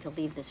is going to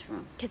leave this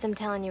room. Because I'm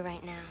telling you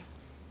right now,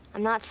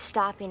 I'm not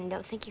stopping and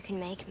don't think you can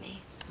make me.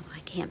 Oh,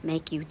 I can't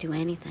make you do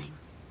anything.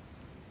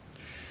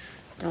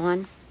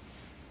 Dawn,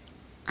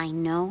 I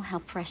know how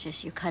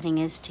precious your cutting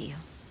is to you.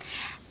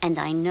 And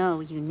I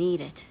know you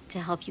need it to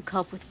help you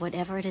cope with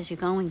whatever it is you're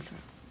going through.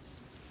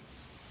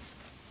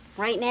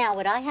 Right now,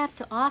 what I have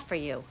to offer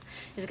you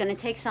is going to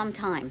take some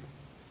time.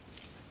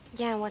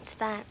 Yeah, what's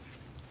that?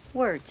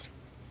 Words.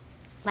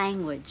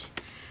 Language.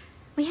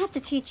 We have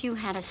to teach you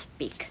how to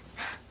speak.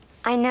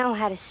 I know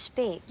how to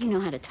speak. You know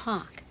how to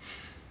talk.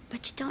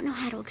 But you don't know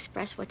how to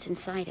express what's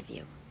inside of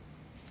you.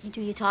 You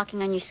do your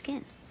talking on your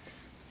skin.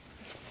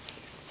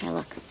 Here,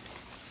 look.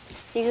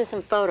 These are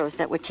some photos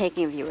that we're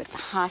taking of you at the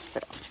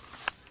hospital.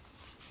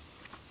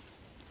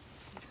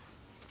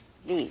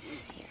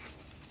 These here.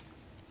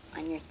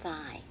 On your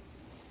thigh.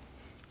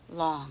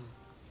 Long,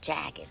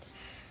 jagged.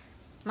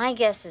 My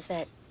guess is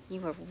that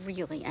you were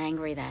really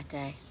angry that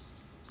day.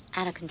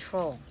 Out of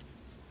control.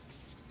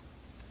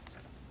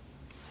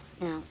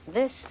 Now,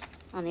 this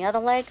on the other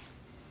leg,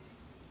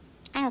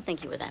 I don't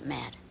think you were that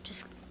mad.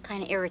 Just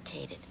kind of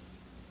irritated.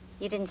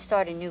 You didn't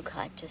start a new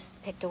cut,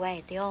 just picked away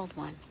at the old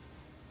one.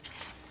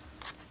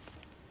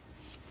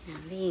 Now,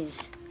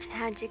 these. And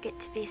how'd you get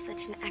to be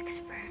such an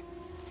expert?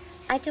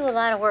 I do a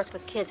lot of work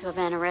with kids who have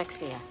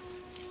anorexia.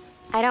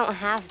 I don't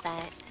have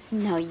that.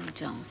 No, you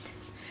don't.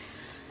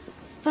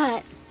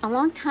 But a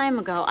long time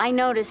ago, I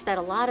noticed that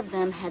a lot of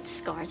them had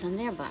scars on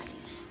their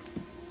bodies.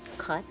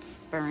 Cuts,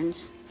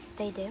 burns.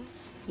 They do?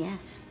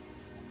 Yes.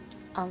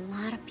 A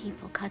lot of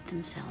people cut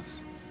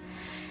themselves.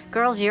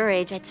 Girls your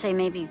age, I'd say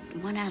maybe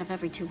 1 out of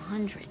every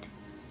 200.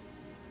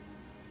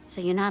 So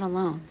you're not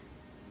alone.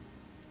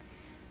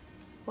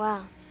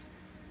 Well,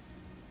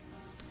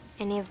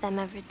 any of them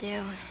ever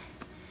do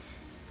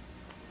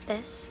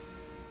this?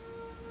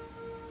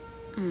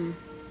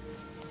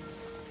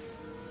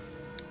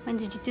 When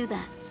did you do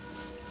that?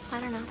 I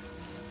don't know.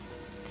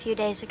 A few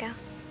days ago.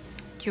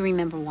 Do you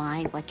remember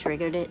why? What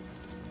triggered it?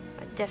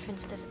 What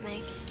difference does it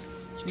make?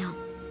 You know,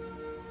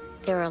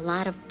 there are a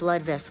lot of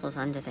blood vessels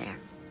under there.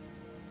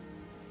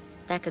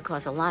 That could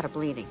cause a lot of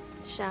bleeding.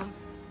 So,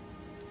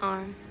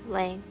 arm,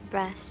 leg,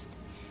 breast.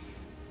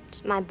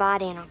 Just my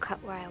body and I'll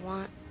cut where I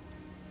want.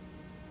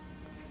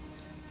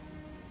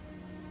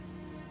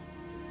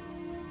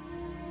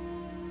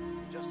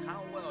 Just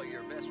how well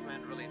your best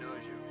friend really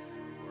knows you.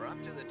 We're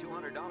up to the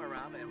 $200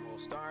 round and we'll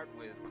start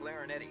with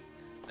Claire and Eddie.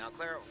 Now,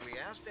 Claire, we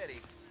asked Eddie...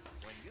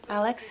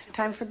 Alex,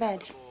 time for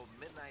bed.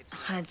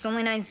 It's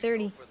only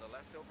 9:30.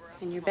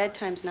 And your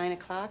bedtime's 9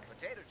 o'clock?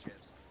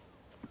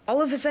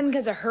 All of a sudden,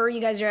 because of her,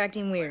 you guys are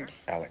acting weird.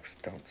 Alex,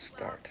 don't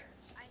start.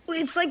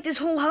 It's like this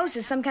whole house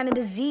is some kind of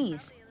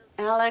disease.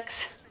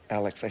 Alex.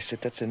 Alex, I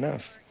said that's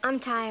enough. I'm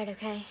tired,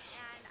 okay?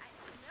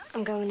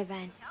 I'm going to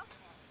bed.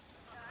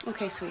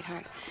 Okay,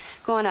 sweetheart.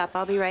 Go on up.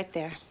 I'll be right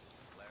there.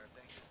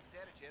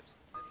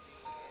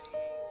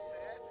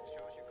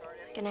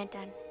 Good night,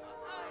 Dad.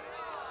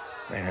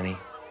 Hi, honey.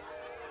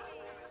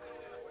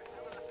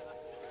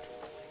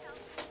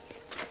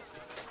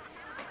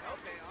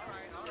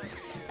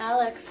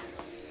 Alex.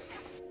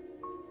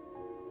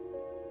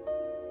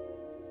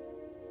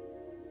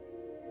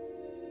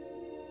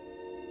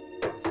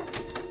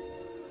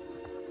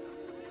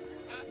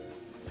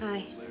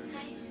 Hi.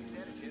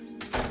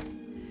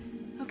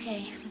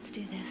 Okay, let's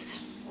do this.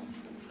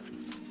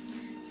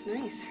 It's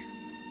nice.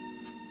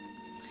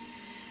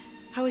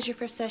 How was your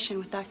first session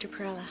with Dr.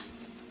 Perella?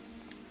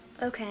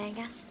 Okay, I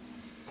guess.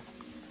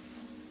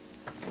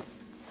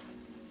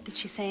 Did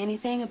she say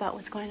anything about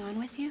what's going on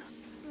with you?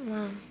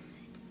 No,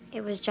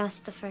 it was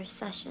just the first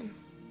session.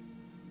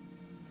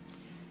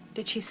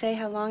 Did she say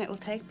how long it will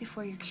take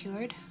before you're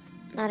cured?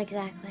 Not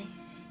exactly.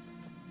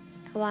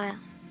 A while.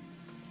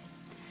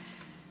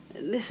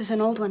 This is an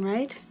old one,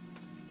 right?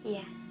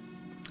 Yeah.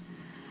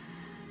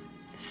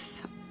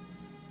 It's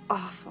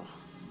awful.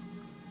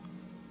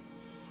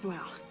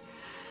 Well,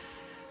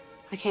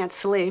 I can't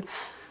sleep.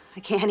 I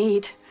can't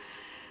eat.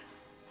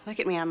 Look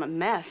at me, I'm a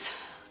mess.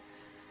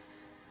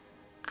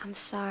 I'm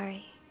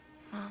sorry,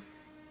 Mom.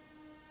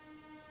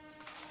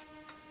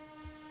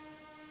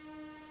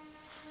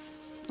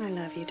 I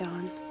love you,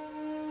 Dawn.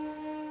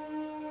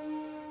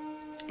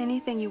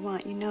 Anything you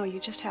want, you know, you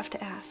just have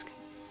to ask.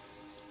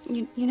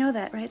 You know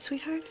that, right,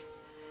 sweetheart?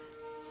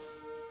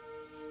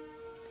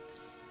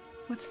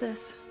 What's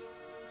this?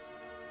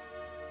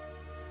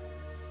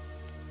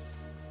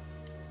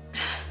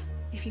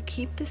 If you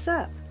keep this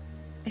up,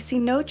 I see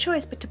no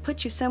choice but to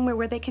put you somewhere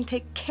where they can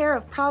take care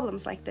of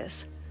problems like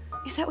this.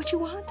 Is that what you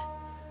want?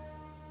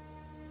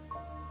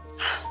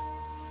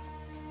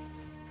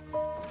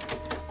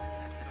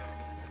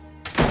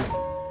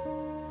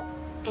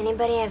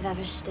 Anybody I've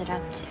ever stood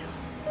up to,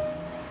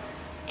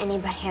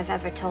 anybody I've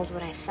ever told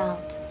what I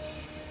felt,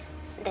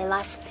 they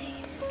left me.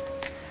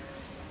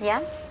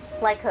 Yeah?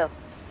 Like who?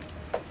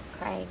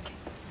 Craig,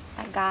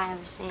 that guy I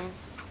was seeing.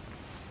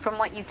 From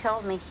what you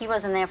told me, he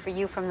wasn't there for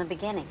you from the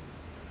beginning.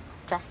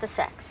 Just the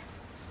sex.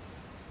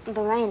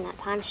 Lorraine, that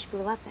time she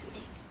blew up at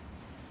me.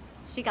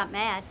 She got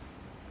mad.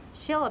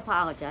 She'll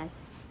apologize.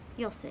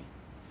 You'll see.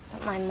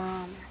 But my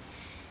mom,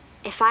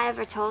 if I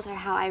ever told her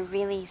how I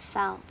really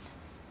felt.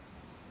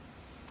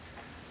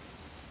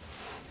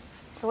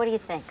 So what do you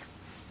think?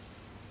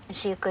 Is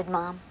she a good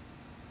mom?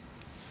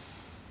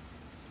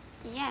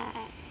 Yeah,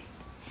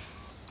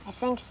 I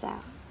think so.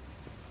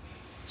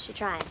 She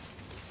tries.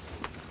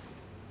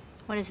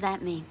 What does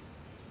that mean?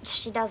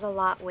 She does a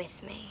lot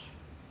with me.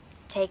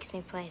 Takes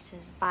me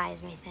places,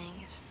 buys me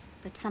things.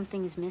 But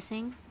something is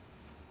missing?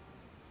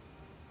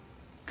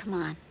 Come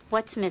on,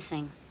 what's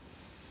missing?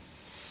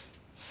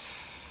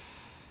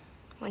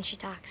 When she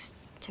talks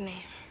to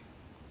me,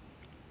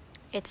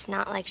 it's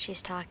not like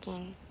she's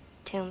talking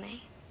to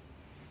me.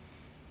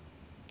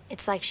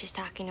 It's like she's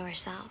talking to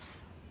herself.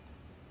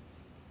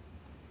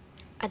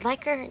 I'd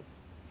like her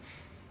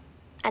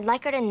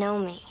to know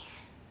me.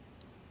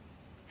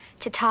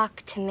 To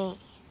talk to me.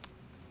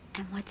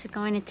 And what's it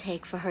going to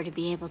take for her to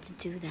be able to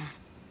do that?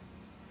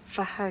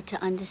 For her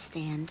to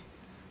understand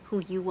who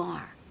you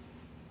are?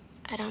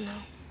 I don't know.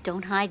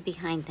 Don't hide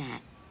behind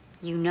that.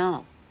 You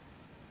know.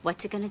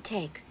 What's it going to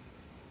take?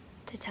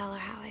 To tell her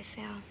how I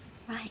feel.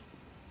 Right.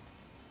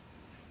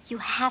 You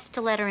have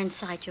to let her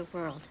inside your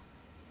world.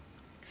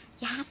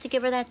 You have to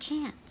give her that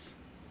chance.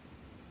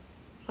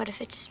 What if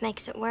it just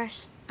makes it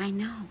worse? I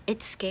know.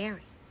 It's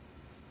scary.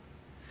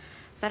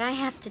 But I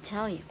have to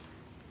tell you,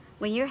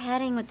 where you're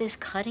heading with this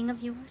cutting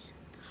of yours,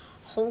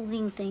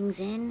 holding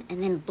things in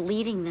and then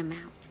bleeding them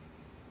out,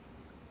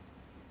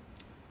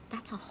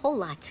 that's a whole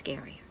lot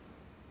scarier.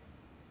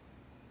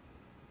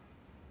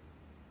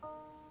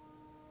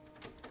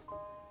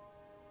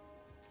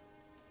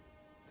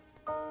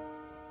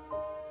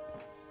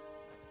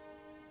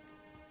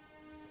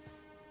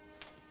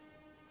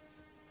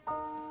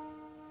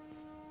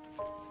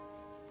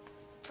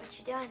 What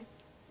you doing?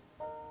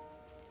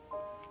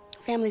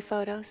 Family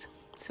photos.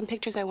 Some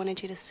pictures I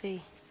wanted you to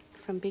see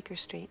from Beaker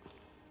Street.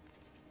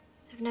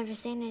 I've never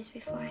seen these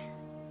before.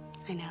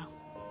 I know.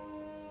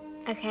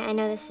 Okay, I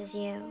know this is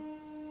you.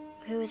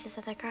 Who is this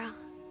other girl?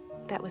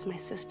 That was my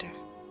sister.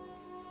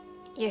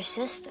 Your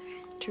sister?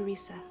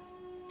 Teresa.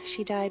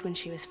 She died when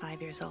she was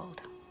 5 years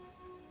old.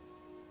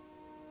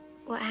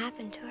 What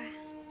happened to her?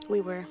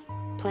 We were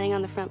playing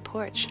on the front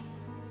porch.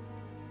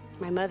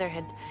 My mother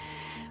had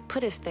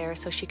put us there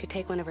so she could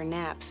take one of her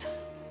naps.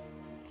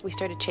 We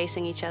started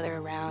chasing each other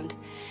around,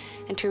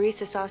 and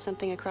Teresa saw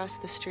something across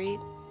the street,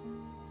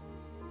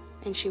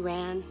 and she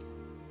ran.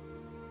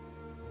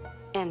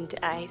 And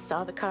I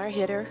saw the car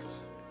hit her,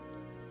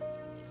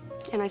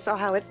 and I saw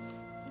how it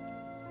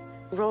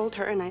rolled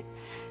her, and I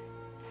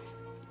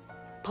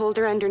pulled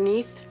her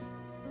underneath.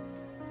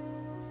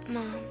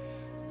 Mom.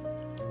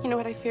 You know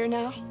what I fear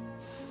now?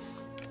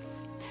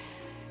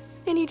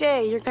 Any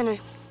day you're gonna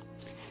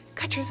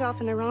cut yourself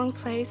in the wrong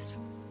place,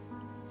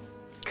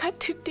 cut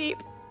too deep,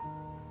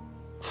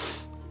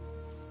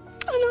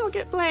 and I'll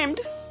get blamed.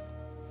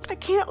 I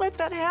can't let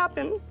that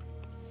happen.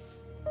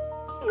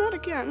 Not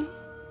again.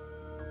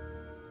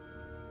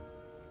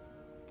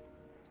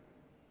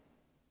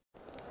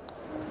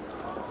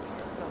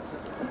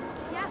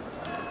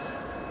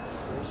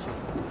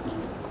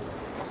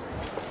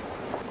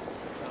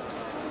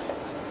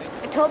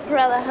 told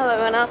Perella how I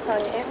went off on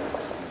you.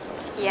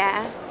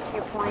 Yeah,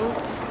 your point.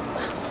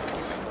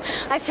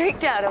 I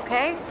freaked out,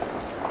 okay?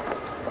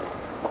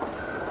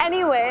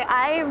 Anyway,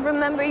 I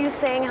remember you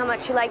saying how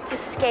much you like to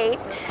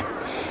skate,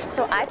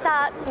 so I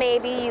thought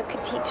maybe you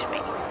could teach me.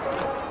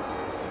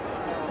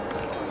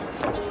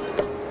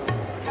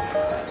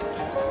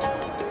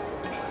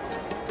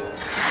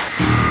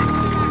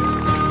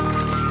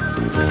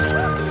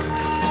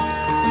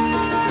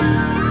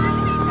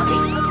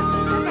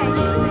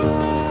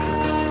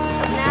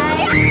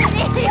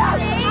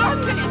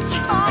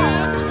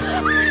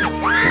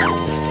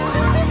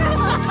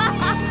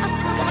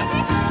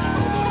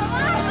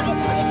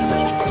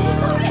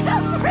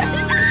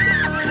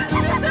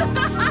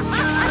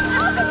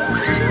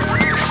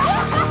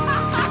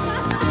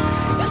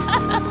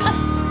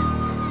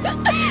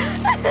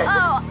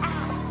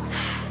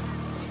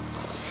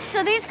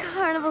 So these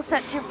carnival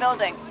sets you're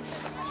building,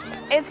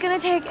 it's gonna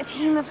take a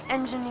team of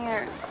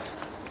engineers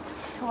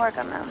to work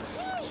on them.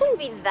 Shouldn't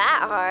be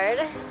that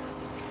hard.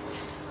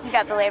 You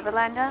got the labor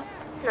lined up?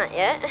 Not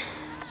yet.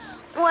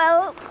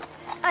 Well,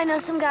 I know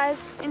some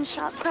guys in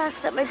shop class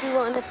that might be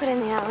willing to put in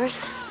the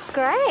hours.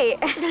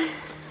 Great.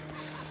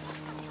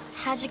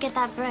 How'd you get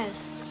that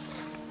bruise?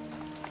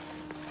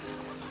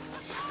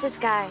 This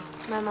guy,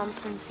 my mom's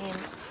been seeing,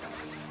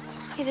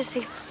 he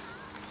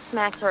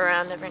smacks her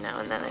around every now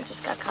and then. I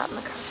just got caught in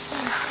the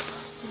crossfire.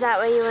 Is that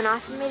what you went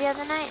off with me the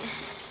other night?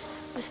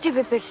 The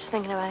stupid bitch is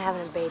thinking about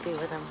having a baby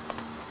with him.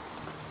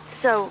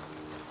 So,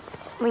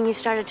 when you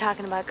started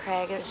talking about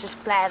Craig, it was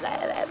just blah, blah,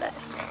 blah, blah.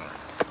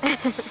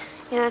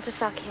 You know, it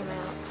just all came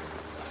out.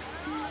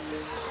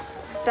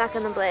 Back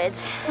on the blades.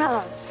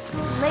 Oh,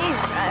 slave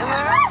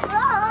driver.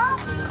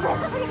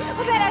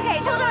 Okay,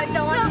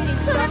 don't want to.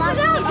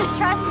 Just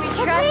trust me,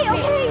 trust me.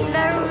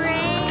 The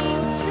rain,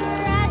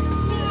 trust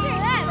me.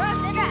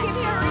 Give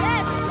me a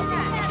rest.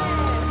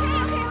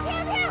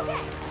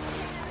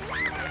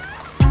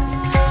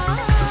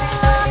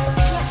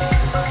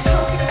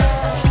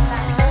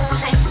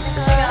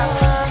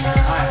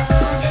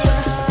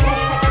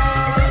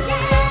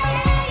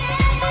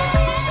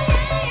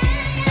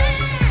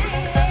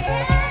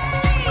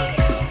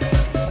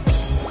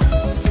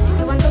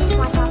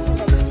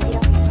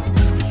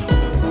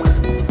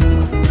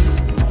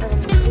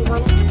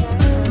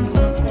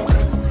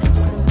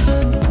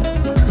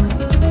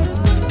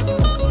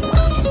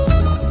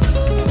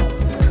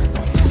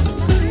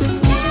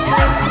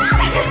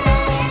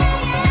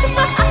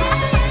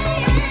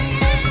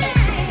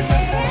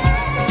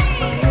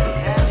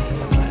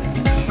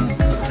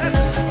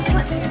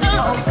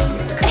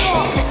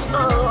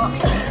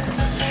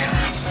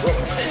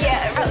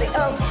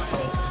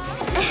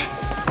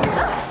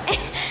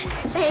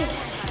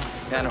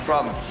 Yeah, no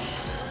problem.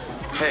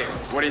 Hey,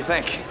 what do you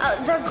think?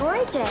 Oh, they're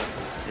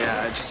gorgeous.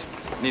 Yeah, I just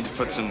need to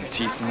put some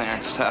teeth in there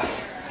and stuff.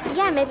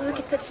 Yeah, maybe we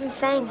could put some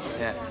fangs.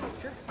 Yeah.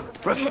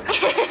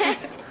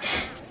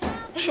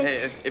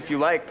 Hey, if you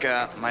like,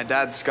 my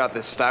dad's got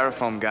this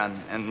styrofoam gun,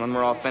 and when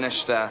we're all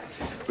finished,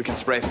 we can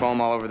spray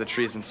foam all over the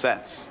trees and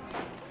sets.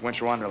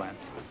 Winter Wonderland.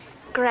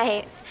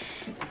 Great.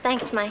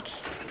 Thanks, Mike.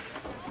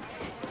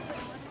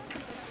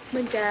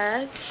 My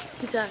dad,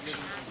 he's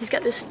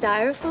got this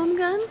styrofoam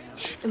gun,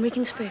 and we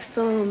can spray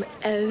foam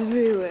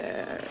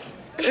everywhere.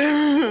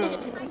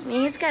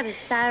 He's got a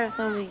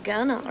styrofoam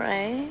gun, all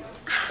right.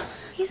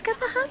 He's got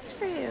the hots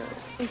for you.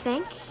 You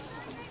think?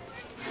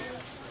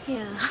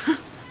 Yeah.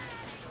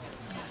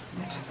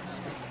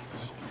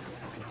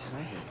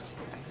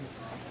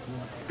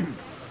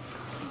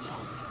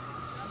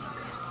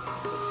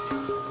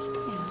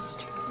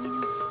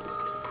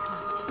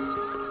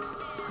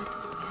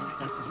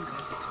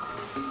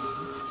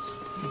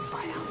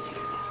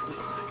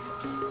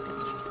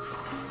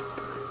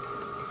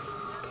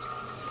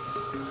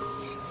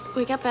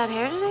 We got bad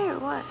hair today, or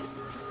what?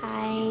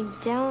 I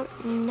don't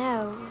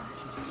know.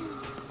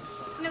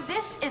 No,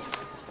 this is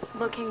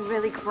looking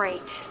really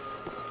great.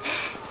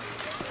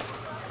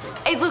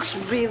 It looks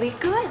really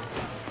good.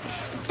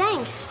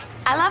 Thanks.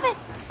 I love it.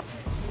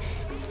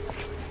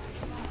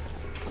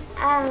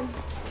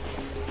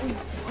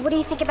 What do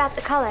you think about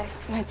the color?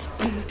 It's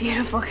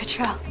beautiful,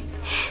 Cottrell.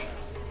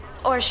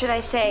 Or should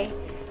I say,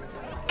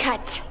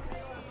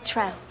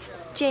 Cottrell.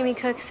 Jamie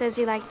Cook says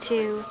you like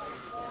to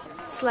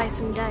slice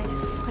and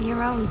dice On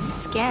your own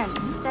skin.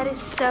 That is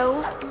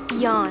so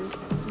beyond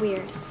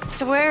weird.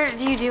 So where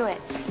do you do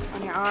it?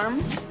 On your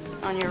arms?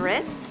 On your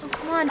wrists?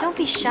 Come on, don't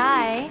be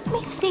shy. Let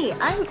me see.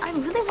 I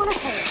really want to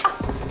say it.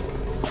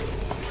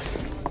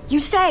 You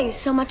say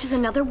so much as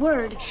another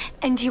word,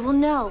 and you will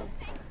know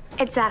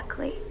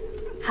exactly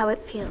how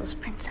it feels,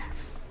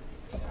 princess.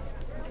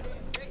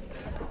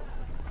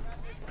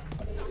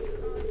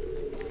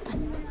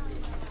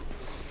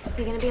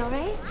 You gonna be all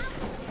right?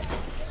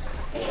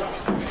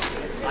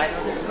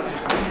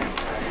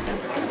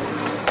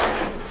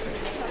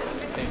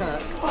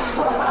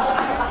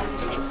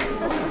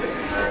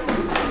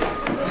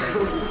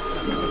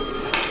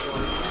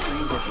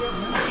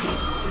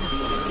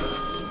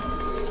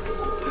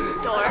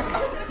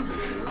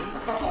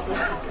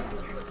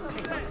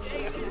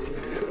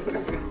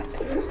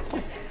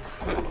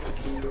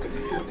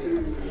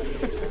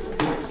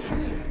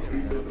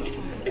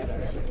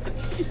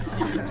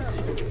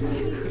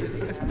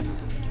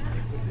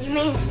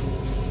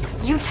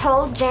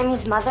 told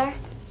Jamie's mother?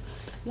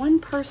 One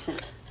person.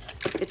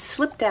 It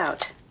slipped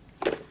out.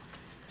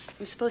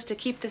 I'm supposed to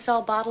keep this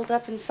all bottled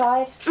up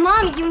inside?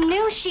 Mom, you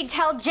knew she'd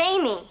tell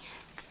Jamie.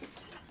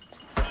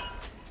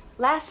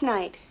 Last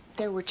night,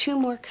 there were 2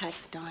 more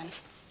cuts, Dawn.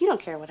 You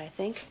don't care what I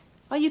think.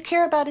 All you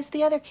care about is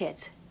the other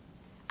kids.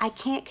 I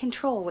can't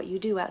control what you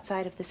do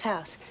outside of this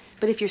house.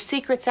 But if your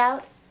secret's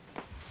out,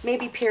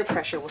 maybe peer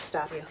pressure will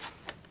stop you.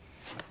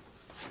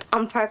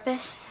 On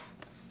purpose?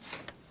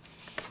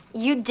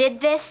 You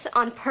did this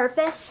on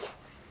purpose?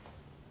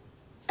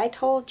 I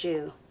told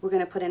you we're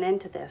going to put an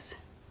end to this.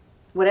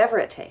 Whatever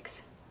it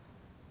takes.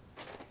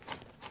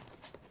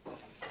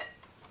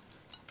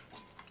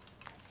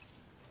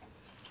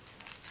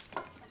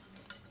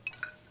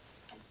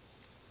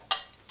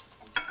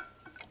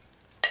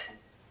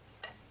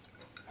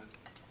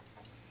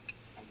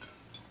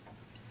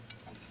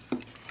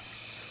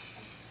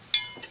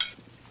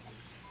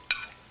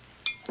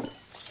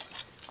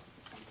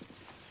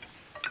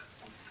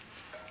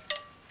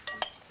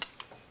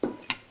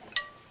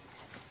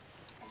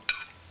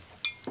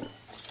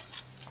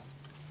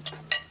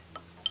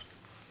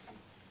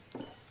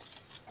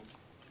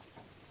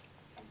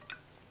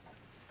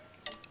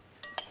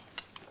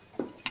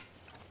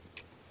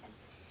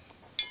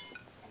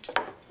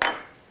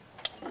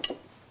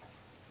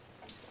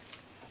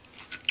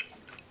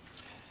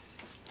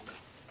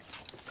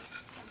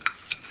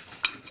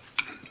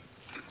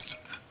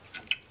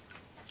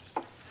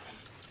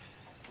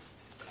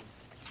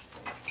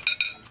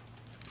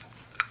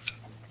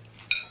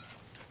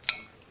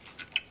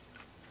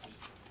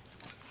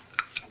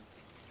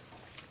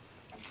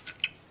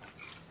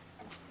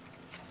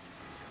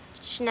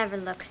 She never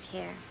looks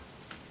here.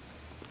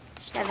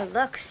 She never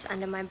looks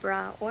under my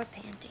bra or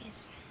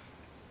panties.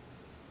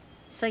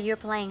 So you're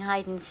playing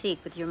hide and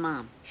seek with your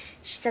mom?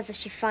 She says if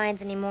she finds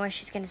any more,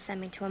 she's gonna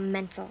send me to a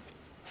mental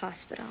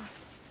hospital.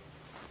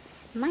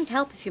 It might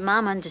help if your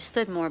mom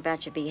understood more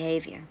about your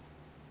behavior.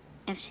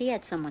 If she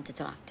had someone to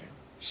talk to.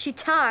 She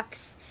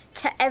talks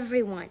to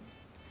everyone.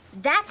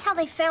 That's how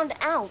they found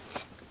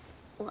out.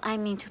 Well, I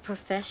mean to a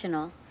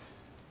professional.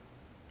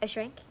 A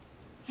shrink?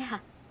 Yeah.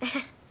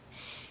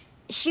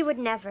 She would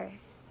never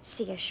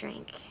see a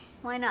shrink.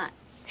 Why not?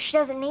 She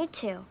doesn't need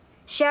to.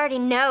 She already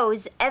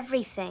knows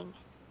everything.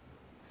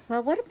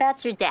 Well, what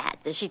about your dad?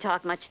 Does she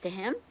talk much to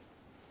him?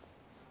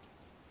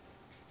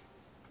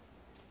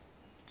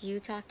 Do you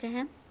talk to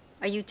him?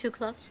 Are you too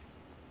close?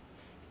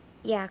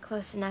 Yeah,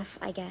 close enough,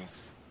 I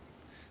guess.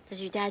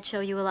 Does your dad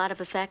show you a lot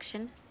of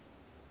affection?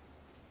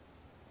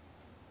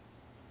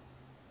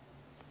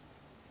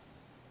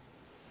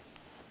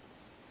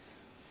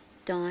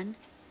 Dawn?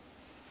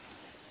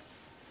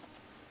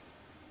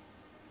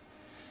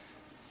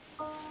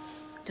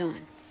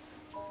 Dawn,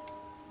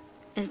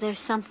 is there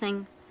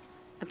something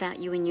about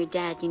you and your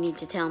dad you need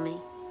to tell me?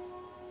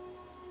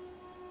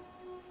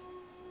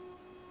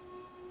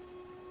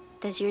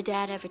 Does your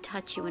dad ever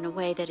touch you in a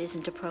way that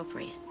isn't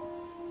appropriate?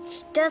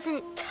 He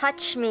doesn't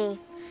touch me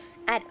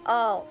at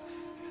all.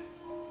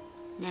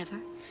 Never?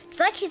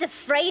 It's like he's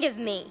afraid of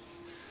me.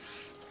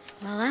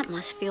 Well, that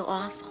must feel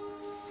awful.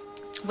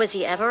 Was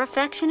he ever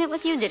affectionate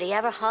with you? Did he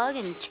ever hug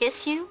and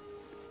kiss you?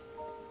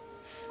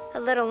 A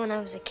little when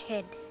I was a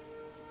kid.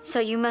 So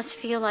you must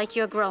feel like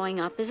your growing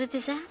up is a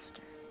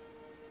disaster.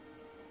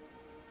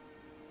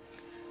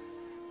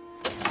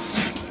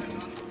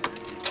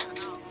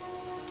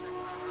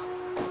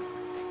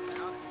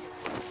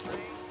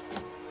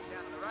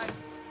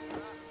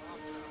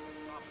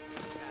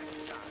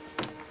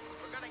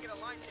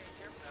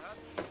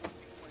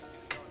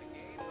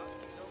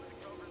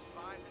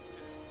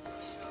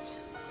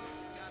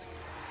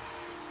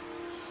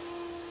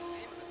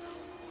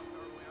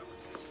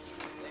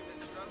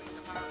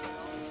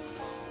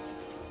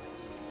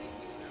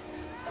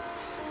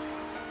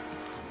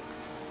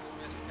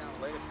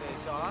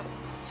 Off.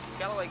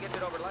 Calloway gets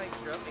it over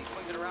Langstrom. He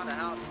swings it around the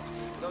house.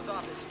 Goes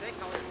off his stick.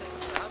 Calloway takes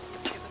it to the house.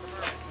 Gets it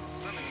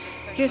to Merman.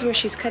 Here's where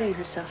she's cutting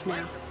herself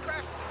now.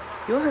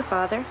 You're her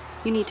father.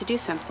 You need to do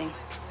something.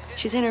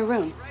 She's in her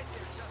room.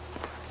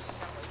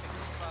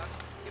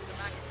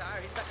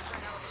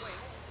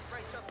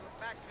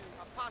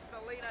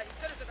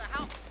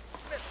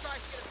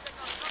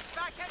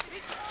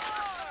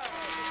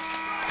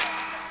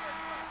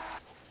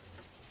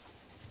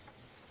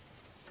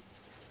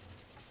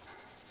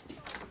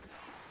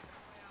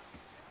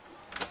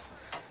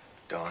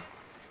 Dawn.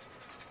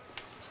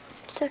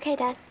 It's okay,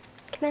 Dad.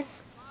 Come in.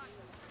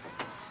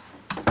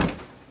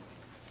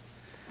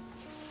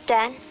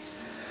 Dad?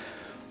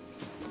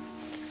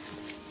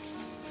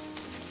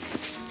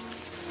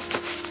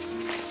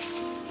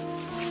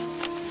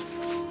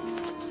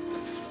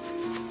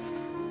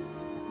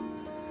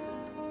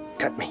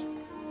 Cut me.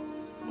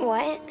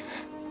 What?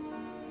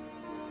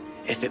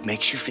 If it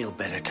makes you feel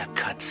better to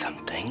cut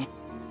something,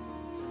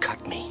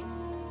 cut me.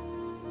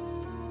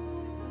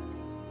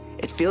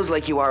 It feels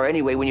like you are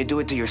anyway when you do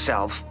it to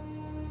yourself.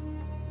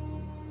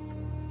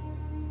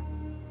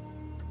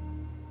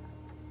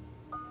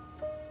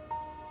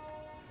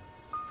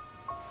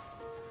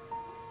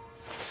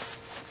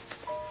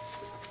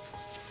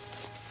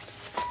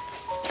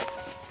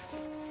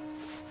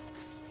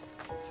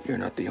 You're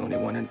not the only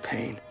one in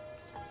pain.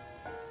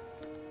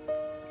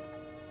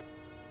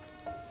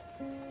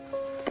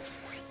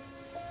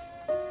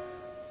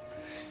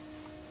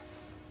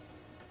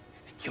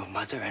 Your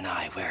mother and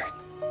I, we're...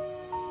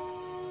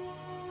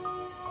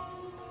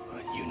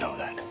 Well, you know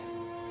that.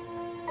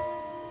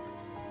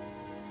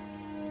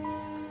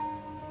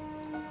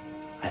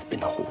 I've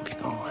been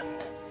holding on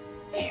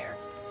here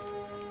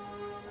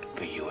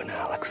for you and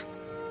Alex.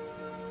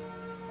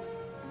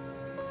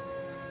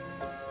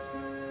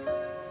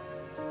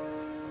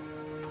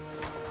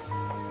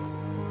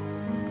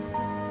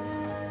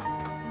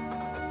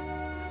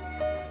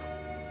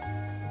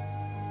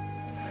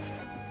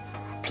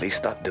 Please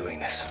stop doing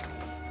this.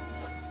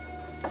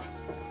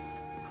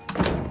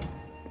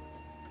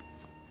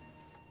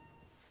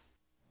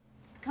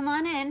 Come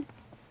on in.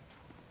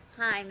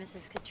 Hi,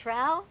 Mrs.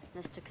 Cottrell,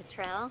 Mr.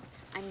 Cottrell.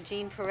 I'm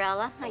Jean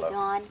Perella. Hi,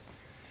 Dawn.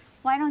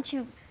 Why don't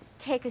you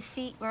take a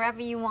seat wherever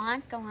you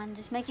want? Go on,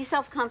 just make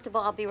yourself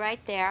comfortable. I'll be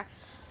right there.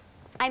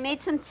 I made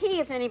some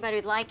tea if anybody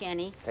would like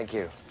any. Thank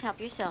you. Just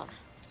help yourselves.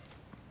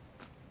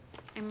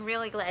 I'm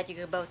really glad you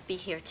could both be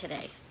here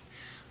today.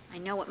 I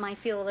know it might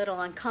feel a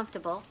little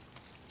uncomfortable.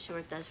 I'm sure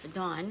it does for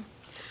Dawn.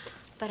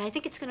 But I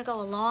think it's going to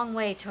go a long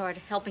way toward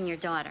helping your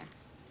daughter.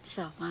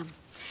 So, why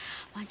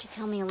don't you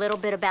tell me a little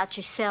bit about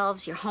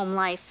yourselves, your home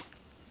life?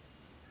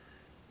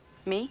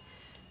 Me?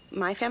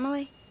 My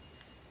family?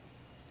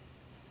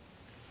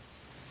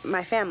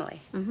 My family?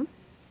 Mm-hmm.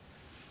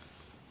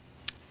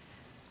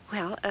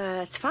 Well,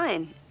 it's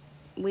fine.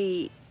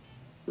 We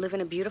live in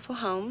a beautiful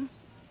home.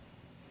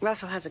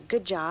 Russell has a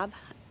good job.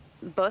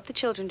 Both the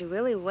children do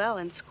really well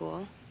in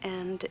school.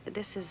 And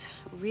this is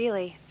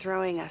really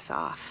throwing us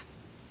off.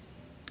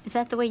 Is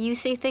that the way you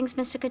see things,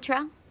 Mr.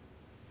 Cottrell?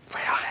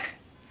 Well,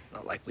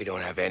 not like we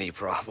don't have any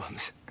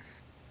problems.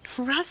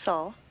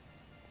 Russell?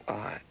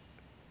 I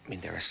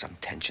mean, there are some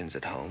tensions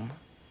at home.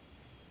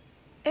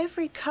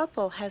 Every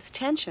couple has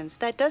tensions.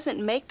 That doesn't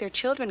make their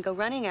children go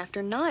running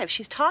after knives.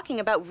 She's talking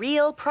about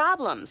real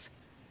problems.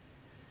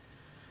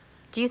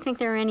 Do you think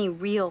there are any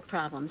real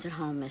problems at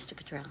home, Mr.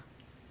 Cottrell?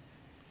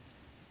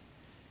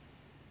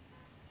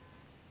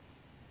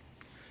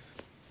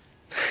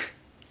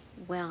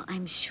 Well,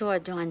 I'm sure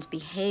Dawn's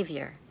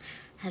behavior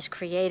has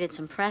created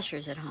some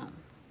pressures at home.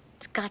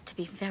 It's got to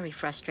be very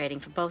frustrating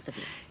for both of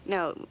you.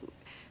 No,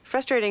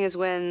 frustrating is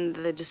when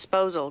the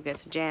disposal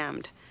gets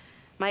jammed.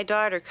 My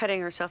daughter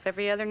cutting herself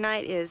every other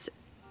night is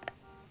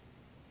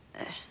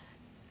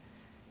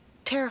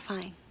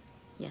terrifying.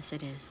 Yes,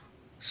 it is.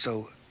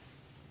 So,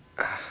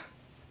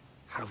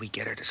 how do we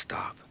get her to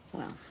stop?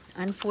 Well,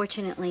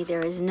 unfortunately,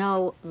 there is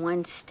no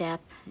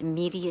one-step,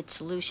 immediate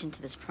solution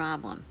to this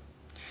problem.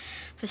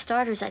 For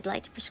starters, I'd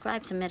like to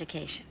prescribe some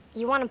medication.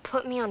 You want to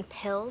put me on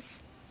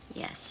pills?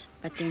 Yes,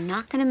 but they're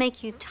not going to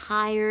make you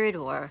tired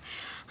or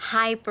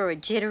hyper or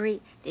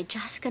jittery. They're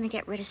just going to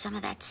get rid of some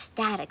of that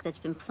static that's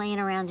been playing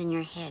around in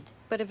your head.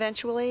 But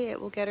eventually it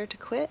will get her to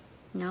quit?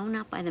 No,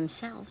 not by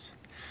themselves.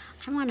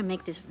 I want to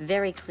make this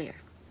very clear.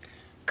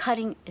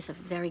 Cutting is a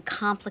very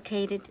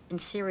complicated and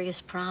serious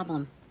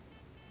problem.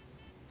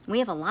 We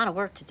have a lot of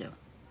work to do.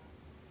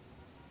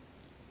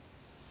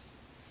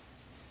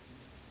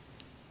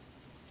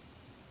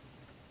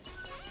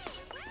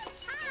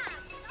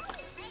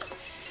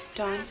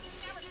 Dawn,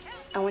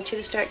 I want you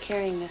to start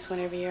carrying this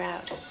whenever you're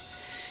out.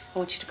 I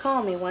want you to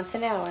call me once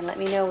an hour and let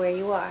me know where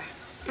you are.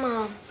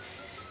 Mom.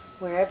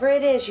 Wherever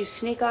it is you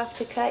sneak off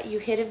to cut, you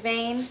hit a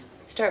vein,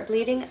 start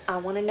bleeding, I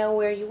want to know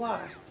where you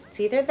are. It's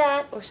either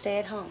that or stay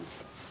at home.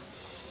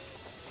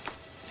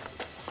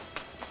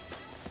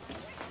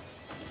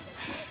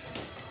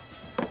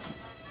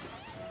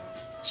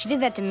 She did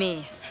that to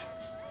me.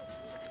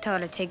 I tell her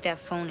to take that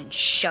phone and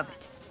shove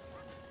it.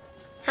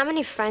 How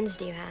many friends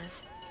do you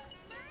have?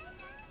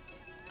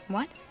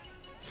 What?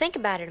 Think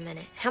about it a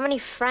minute. How many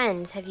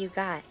friends have you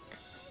got?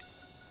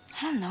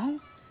 I don't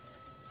know.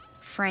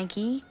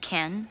 Frankie,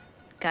 Ken,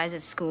 guys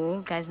at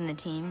school, guys in the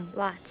team.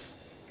 Lots.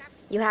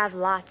 You have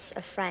lots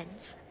of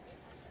friends.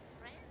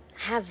 I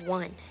have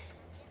one.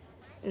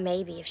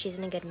 Maybe, if she's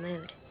in a good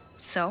mood.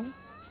 So?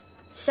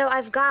 So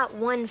I've got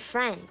one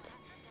friend.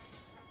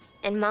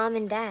 And Mom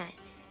and Dad.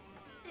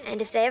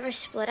 And if they ever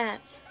split up...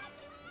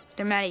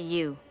 They're mad at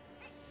you,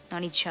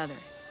 not each other.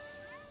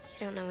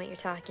 You don't know what you're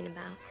talking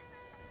about.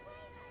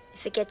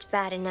 If it gets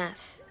bad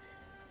enough,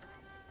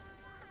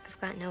 I've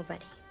got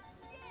nobody.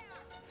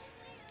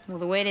 Well,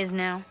 the way it is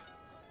now,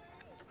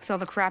 with all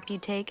the crap you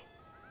take,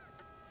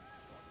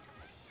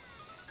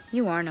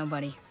 you are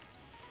nobody.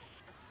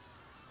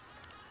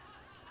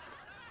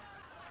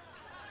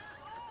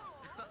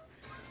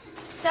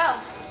 So,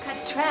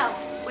 Cottrell,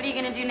 what are you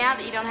gonna do now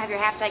that you don't have your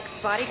half-dyke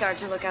bodyguard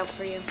to look out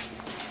for you?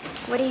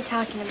 What are you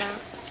talking about?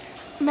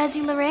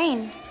 Leslie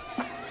Lorraine.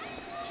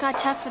 Got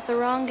tough with the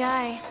wrong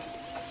guy.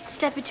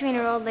 Stepped between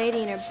her old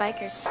lady and her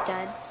biker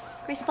stud.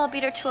 Baseball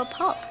beat her to a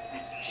pulp.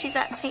 She's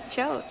at St.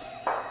 Joe's.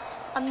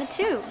 On the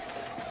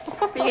tubes.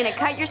 Are you gonna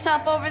cut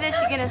yourself over this?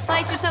 You're gonna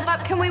slice yourself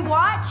up? Can we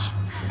watch?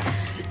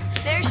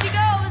 There she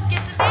goes.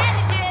 Get the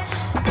bandages.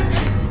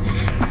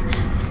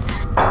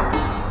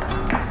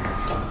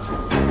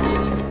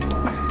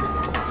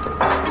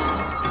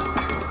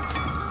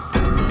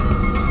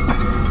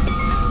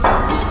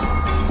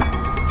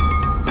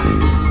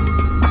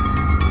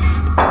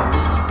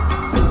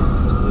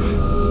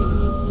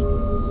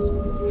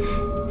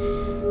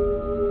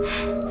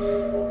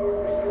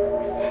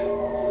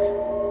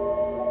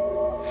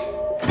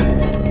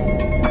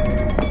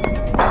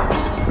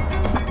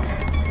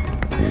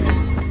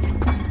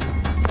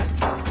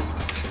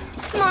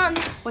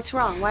 What's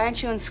wrong? Why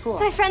aren't you in school?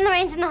 My friend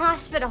Lorraine's in the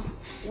hospital.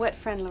 What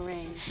friend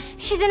Lorraine?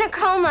 She's in a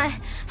coma.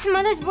 Her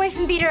mother's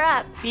boyfriend beat her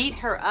up. Beat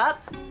her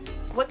up?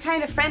 What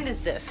kind of friend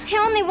is this? The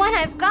only one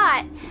I've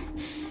got.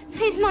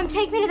 Please, Mom,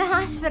 take me to the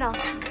hospital.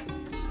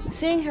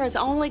 Seeing her is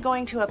only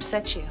going to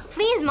upset you.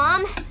 Please,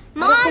 Mom.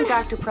 Mom! I don't think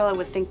Dr. Prella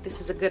would think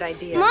this is a good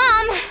idea.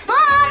 Mom!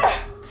 Mom!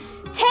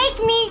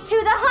 Take me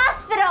to the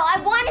hospital.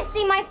 I want to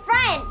see my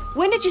friend.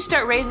 When did you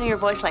start raising your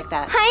voice like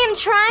that? I am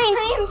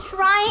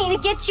trying to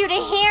get you to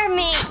hear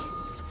me.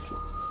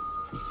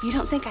 You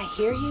don't think I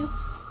hear you?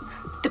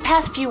 The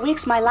past few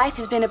weeks, my life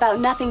has been about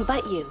nothing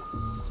but you.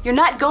 You're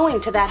not going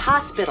to that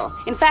hospital.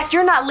 In fact,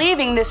 you're not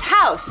leaving this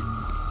house.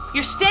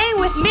 You're staying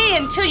with me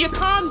until you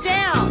calm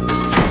down.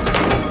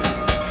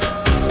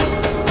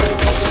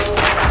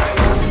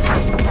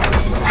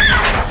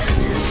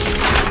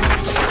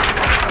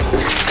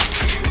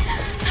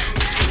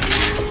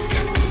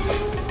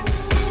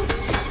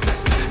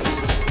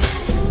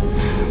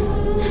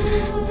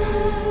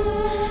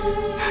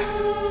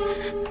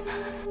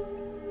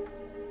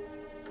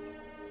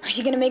 Are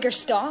you gonna make her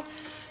stop?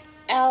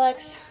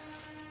 Alex.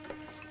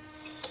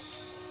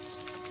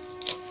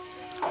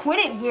 Quit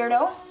it,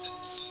 weirdo.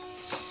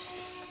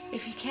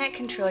 If you can't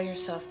control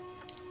yourself,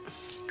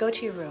 go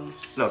to your room.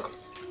 Look,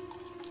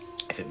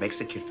 if it makes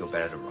the kid feel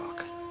better to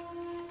rock,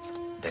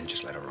 then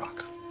just let her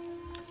rock.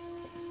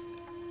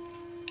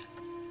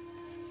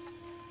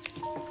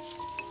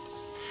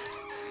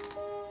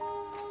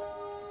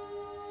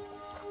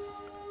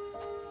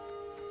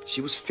 She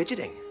was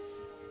fidgeting.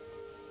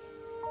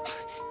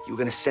 You were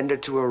gonna send her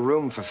to her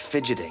room for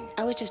fidgeting.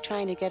 I was just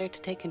trying to get her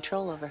to take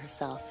control over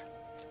herself.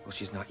 Well,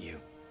 she's not you,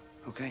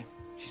 okay?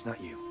 She's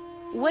not you.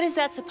 What is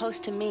that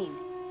supposed to mean?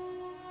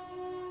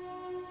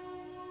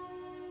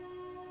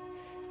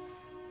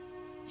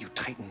 You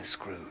tighten the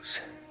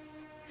screws,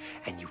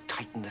 and you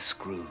tighten the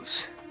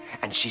screws,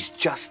 and she's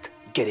just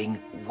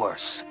getting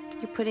worse.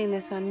 You're putting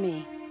this on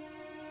me.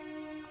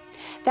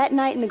 That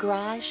night in the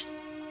garage,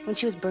 when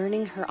she was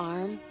burning her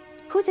arm,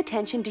 whose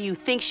attention do you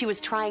think she was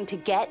trying to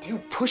get? You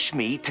push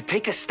me to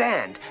take a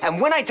stand,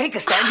 and when I take a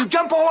stand, you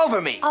jump all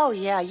over me. Oh,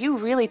 yeah, you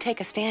really take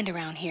a stand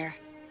around here.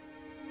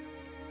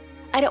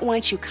 I don't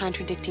want you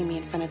contradicting me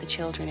in front of the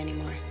children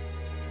anymore.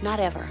 Not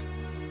ever.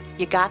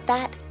 You got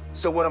that?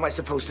 So what am I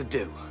supposed to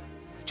do?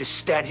 Just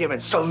stand here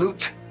and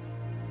salute?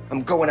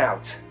 I'm going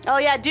out. Oh,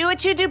 yeah, do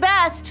what you do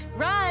best.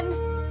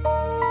 Run!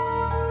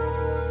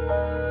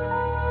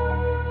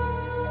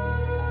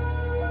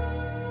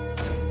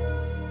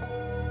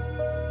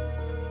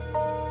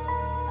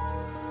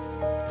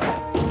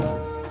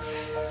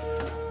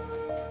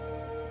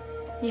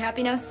 You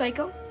happy now,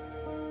 Psycho?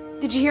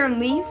 Did you hear him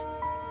leave?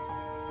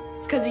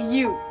 It's because of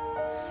you.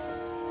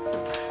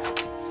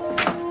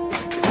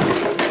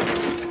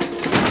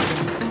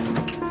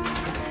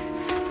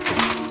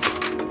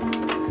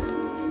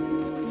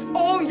 It's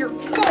all your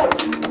fault.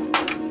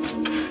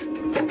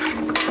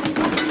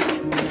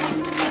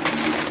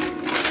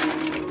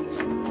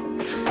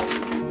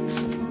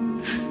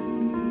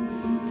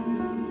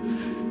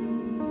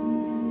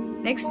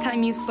 Next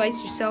time you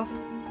slice yourself,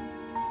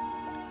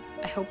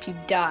 I hope you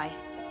die.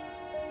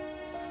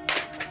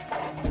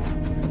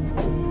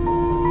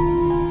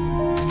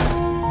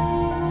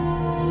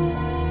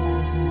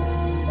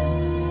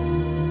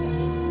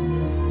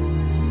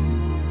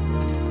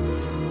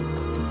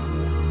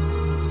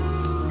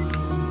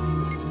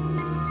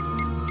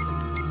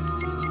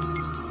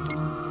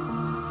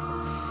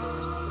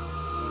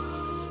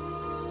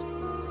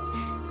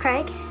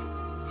 Craig?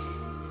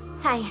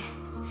 Hi.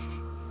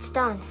 It's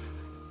Dawn.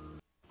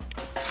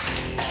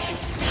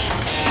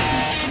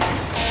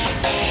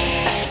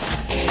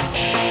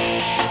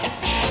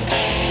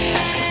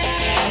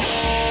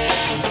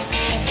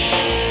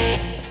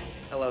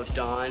 Hello,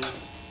 Dawn.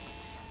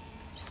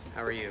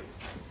 How are you?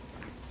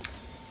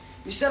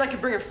 You said I could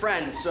bring a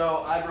friend,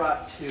 so I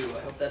brought two. I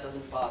hope that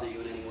doesn't bother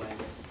you in any way.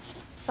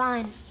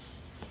 Fine.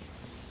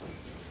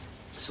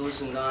 So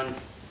listen, Dawn,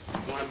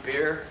 you want a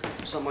beer?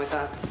 Something like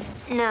that?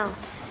 No.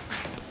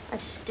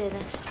 Let's just do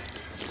this.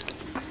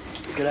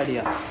 Good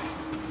idea.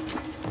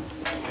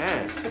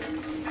 Man,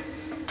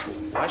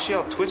 why is she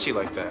all twitchy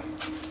like that?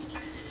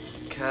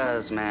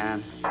 'Cause,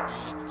 man,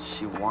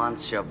 she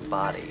wants your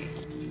body.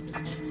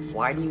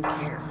 Why do you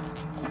care?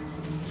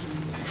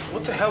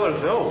 What the hell are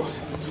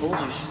those? I told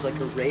you, she's like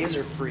a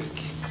razor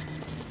freak.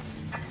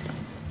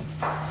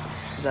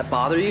 Does that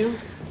bother you?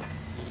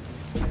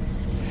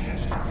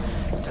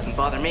 Doesn't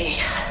bother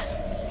me.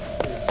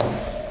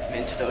 I'm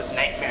into those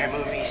nightmare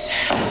movies.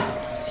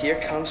 Here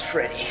comes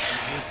Freddy.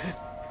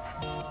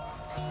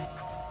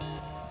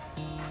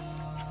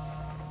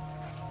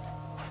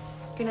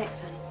 Good night,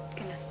 son.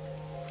 Good night.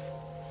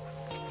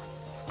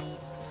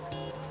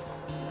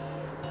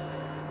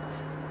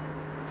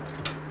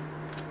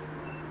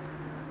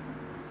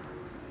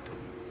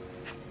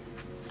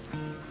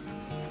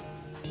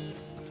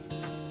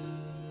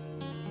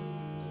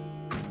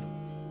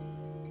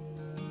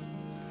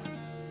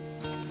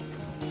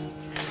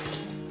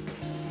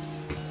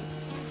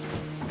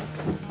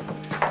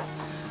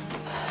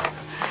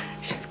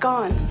 She's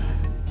gone.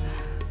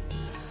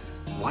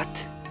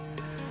 What?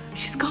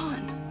 She's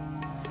gone.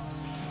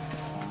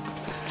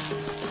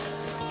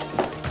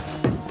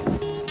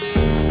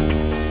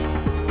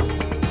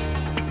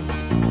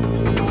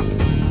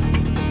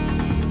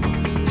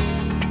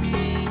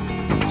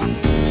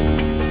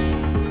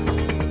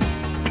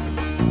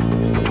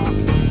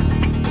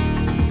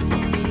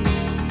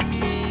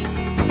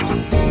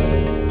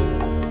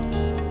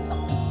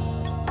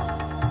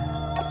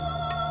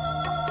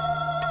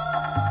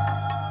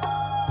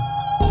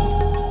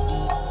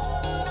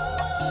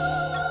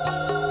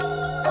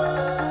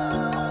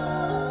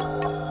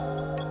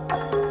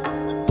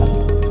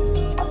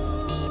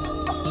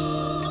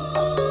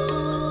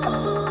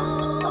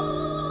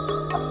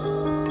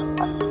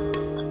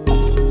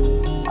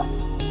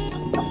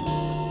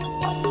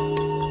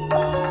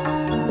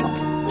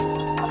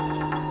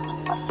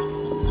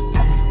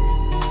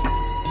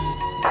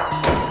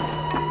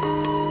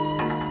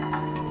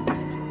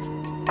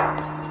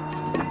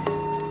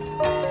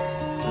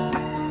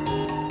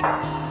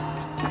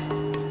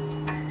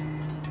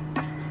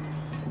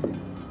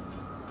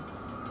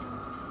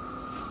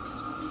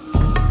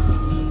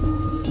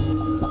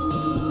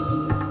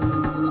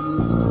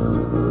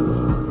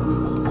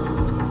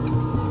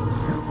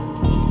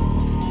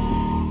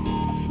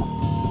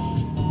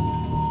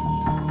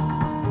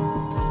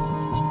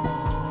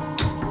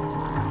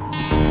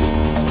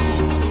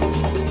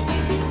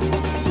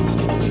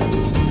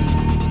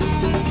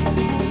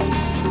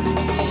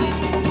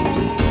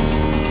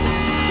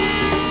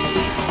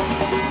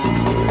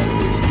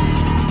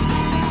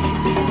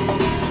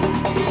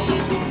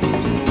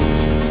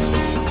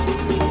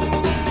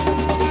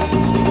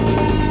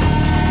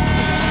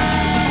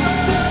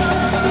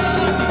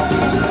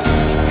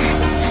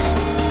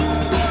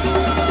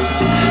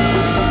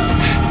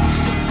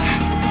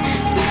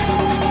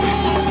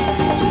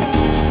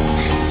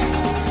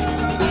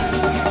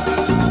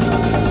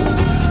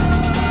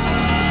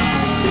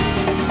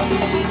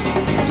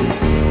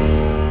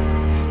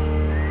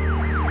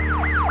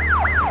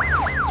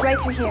 Right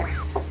through here.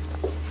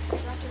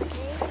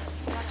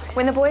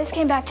 When the boys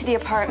came back to the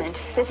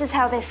apartment, this is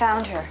how they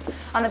found her,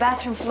 on the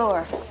bathroom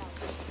floor.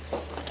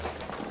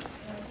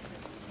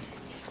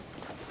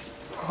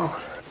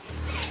 Oh.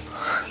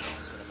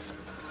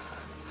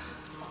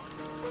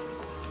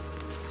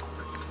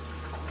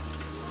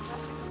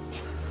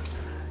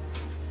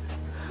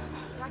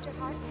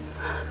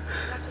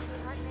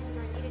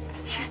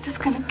 She's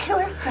just gonna kill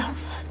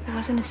herself. It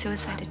wasn't a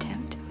suicide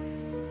attempt,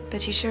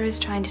 but she sure is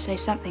trying to say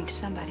something to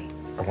somebody.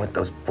 I want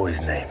those boys'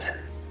 names.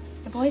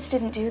 The boys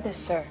didn't do this,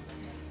 sir.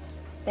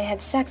 They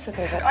had sex with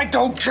her, but... I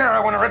don't care. I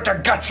want to rip their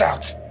guts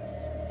out.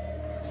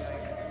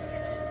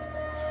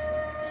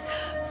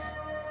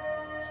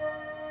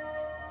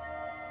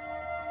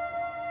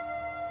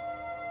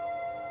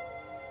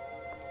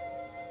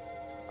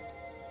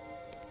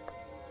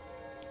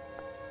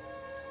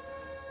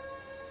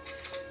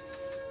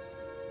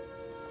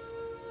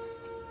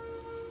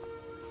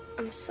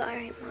 I'm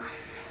sorry, Mom.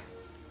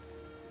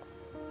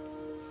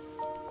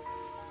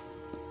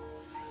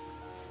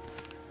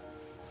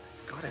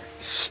 Got her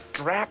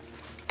strapped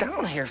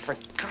down here, for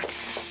God's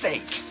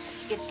sake.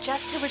 It's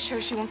just to assure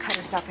she won't cut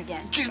herself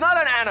again. She's not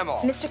an animal.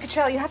 Mr.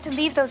 Cottrell, you have to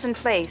leave those in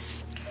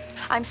place.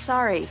 I'm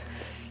sorry.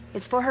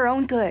 It's for her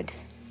own good.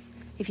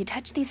 If you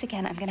touch these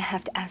again, I'm gonna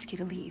have to ask you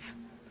to leave.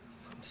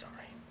 I'm sorry.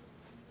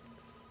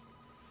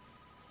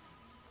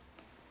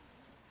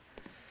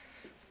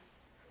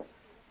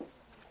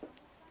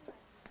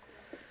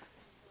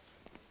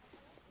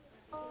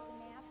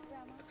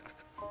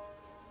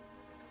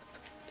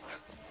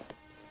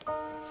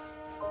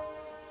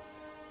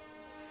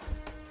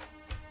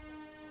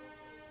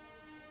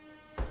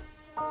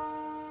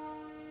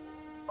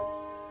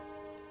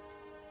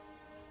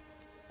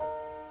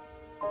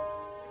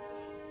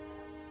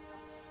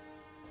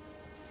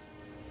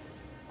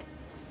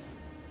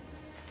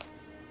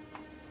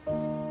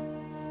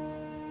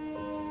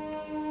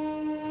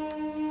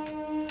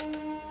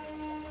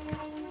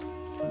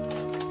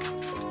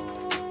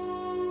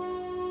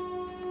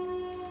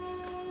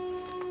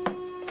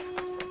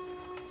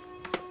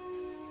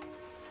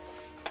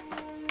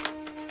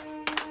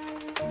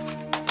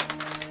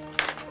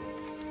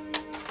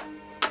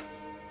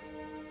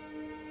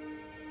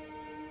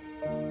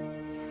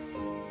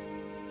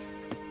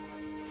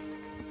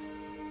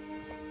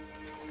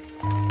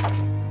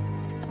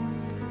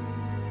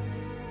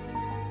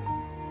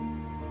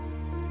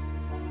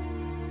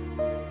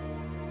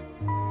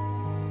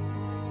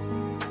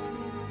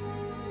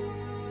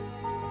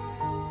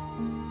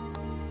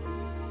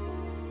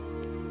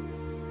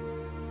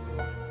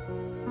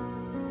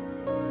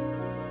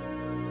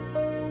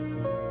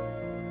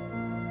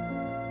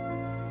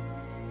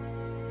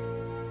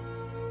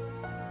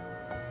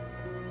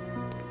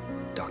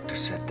 Doctor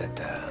said that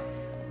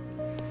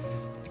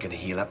you're gonna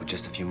heal up with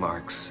just a few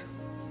marks.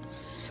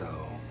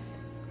 So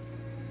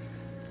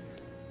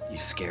you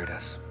scared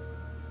us.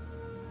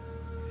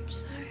 I'm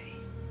sorry.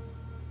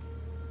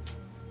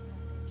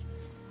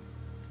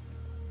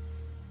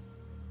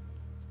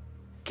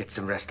 Get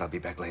some rest. I'll be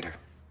back later.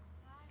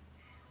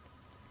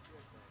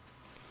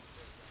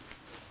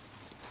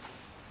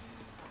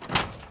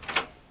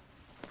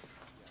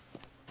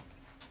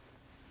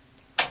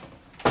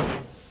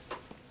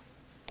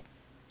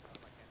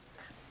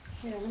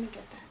 Here, let me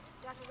get that.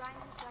 Dr.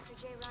 Ryman, Dr.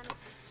 J. Ryman,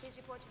 please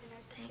report to the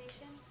nurse's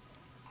station.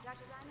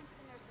 Dr. Ryman to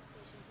the nurse's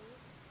station, please.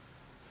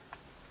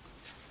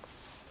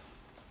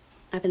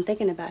 I've been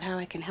thinking about how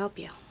I can help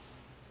you.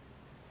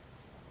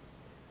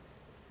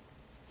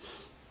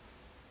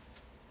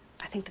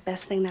 I think the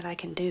best thing that I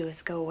can do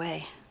is go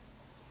away.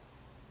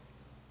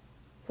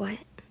 What?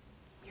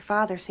 Your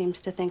father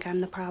seems to think I'm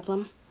the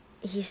problem.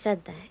 He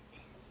said that.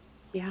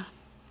 Yeah.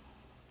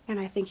 And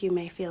I think you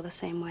may feel the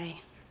same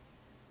way.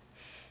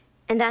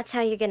 And that's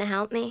how you're gonna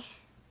help me?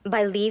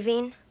 By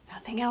leaving?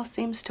 Nothing else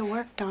seems to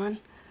work, Dawn.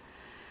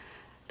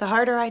 The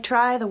harder I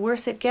try, the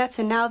worse it gets,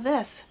 and now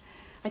this.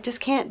 I just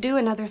can't do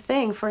another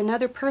thing for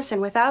another person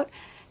without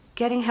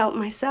getting help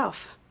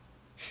myself.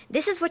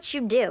 This is what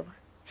you do.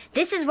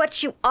 This is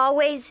what you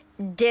always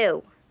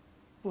do.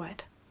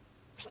 What?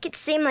 Make it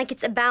seem like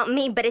it's about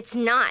me, but it's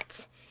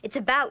not. It's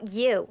about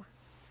you.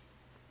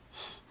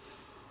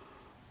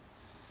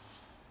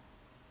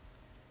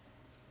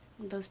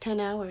 Those 10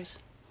 hours.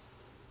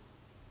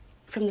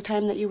 From the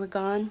time that you were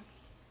gone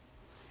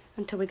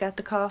until we got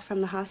the call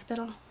from the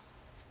hospital.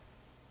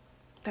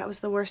 That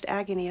was the worst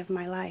agony of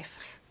my life.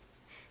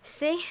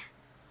 See?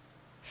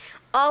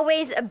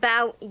 Always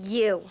about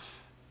you.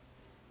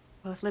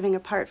 Well, if living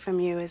apart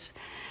from you is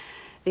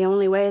the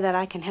only way that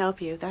I can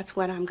help you, that's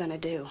what I'm gonna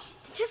do.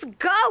 Just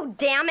go,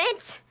 damn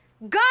it!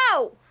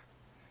 Go!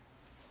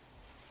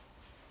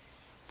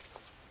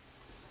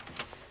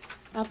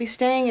 I'll be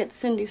staying at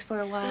Cindy's for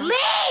a while.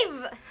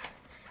 Leave!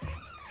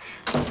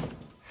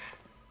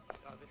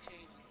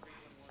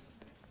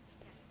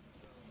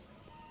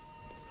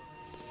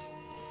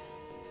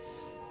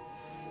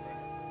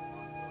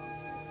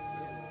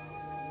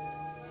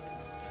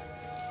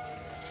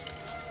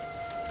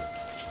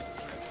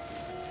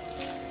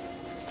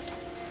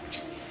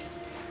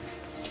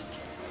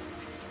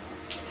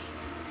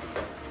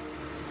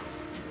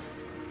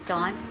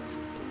 Dawn?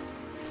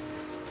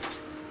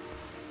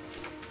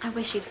 I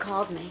wish you'd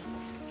called me.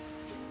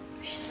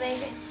 She's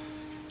leaving.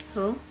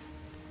 Who?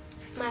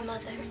 My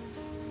mother.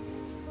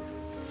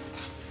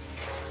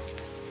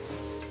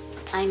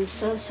 I'm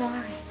so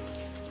sorry.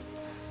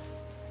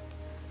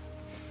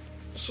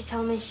 She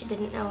told me she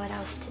didn't know what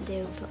else to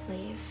do but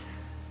leave.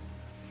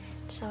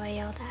 So I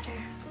yelled at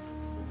her.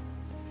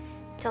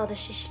 Told her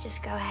she should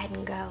just go ahead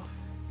and go.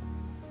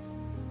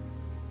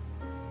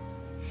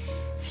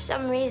 For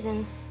some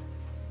reason,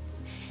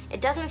 it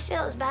doesn't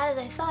feel as bad as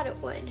I thought it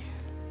would.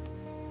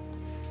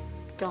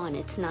 Dawn,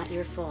 it's not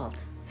your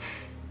fault.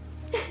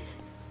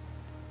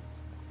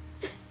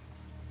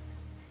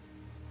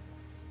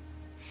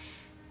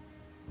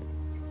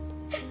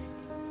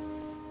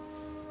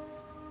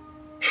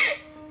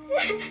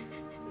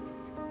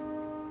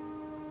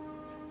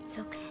 It's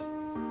okay.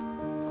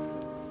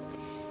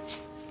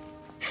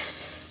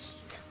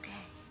 It's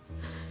okay.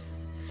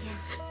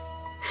 Yeah.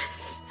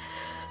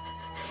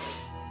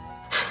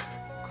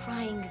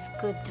 Crying is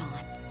good,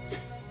 Dawn.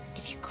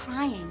 If you're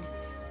crying,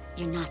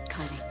 you're not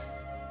cutting.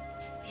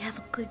 You have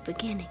a good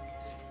beginning.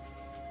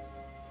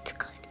 It's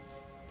good.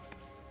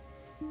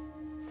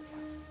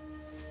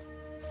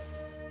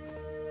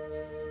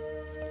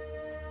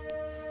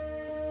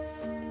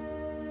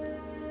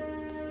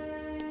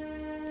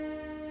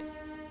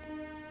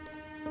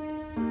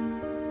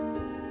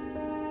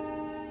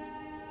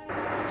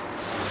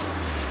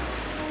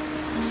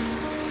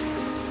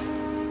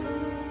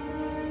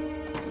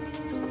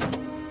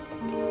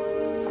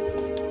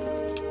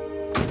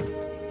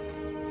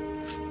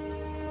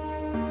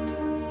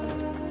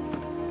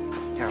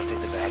 Here, I'll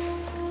take the bag.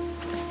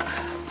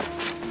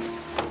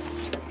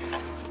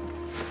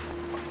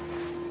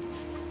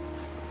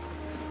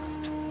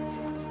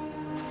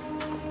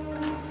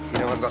 You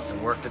know, I've got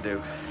some work to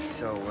do,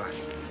 so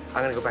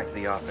I'm gonna go back to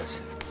the office.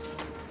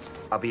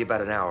 I'll be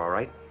about an hour, all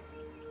right?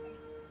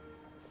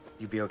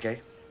 You be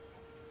okay?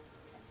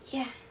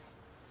 Yeah.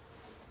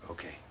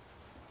 Okay.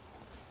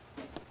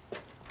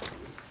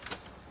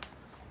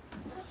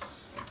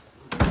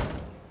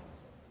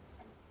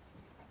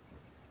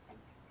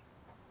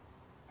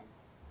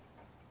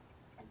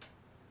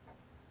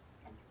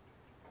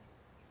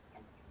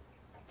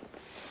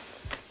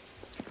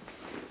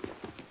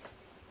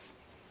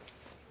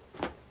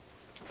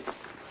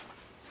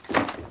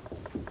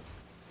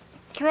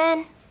 Come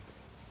in.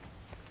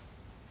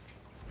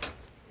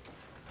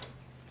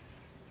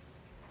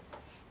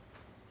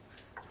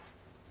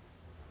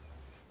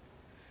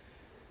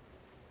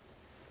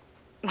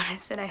 When I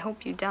said I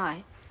hope you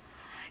die,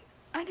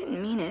 I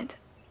didn't mean it.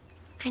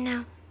 I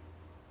know.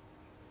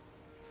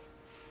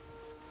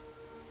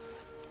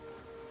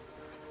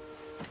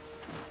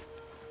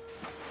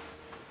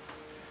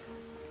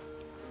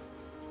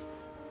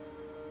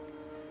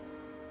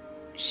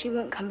 She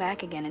won't come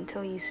back again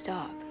until you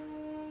stop.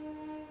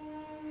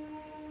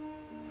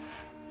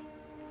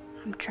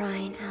 I'm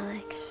trying,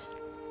 Alex.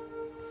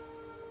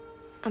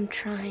 I'm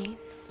trying.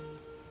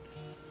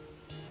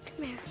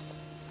 Come here.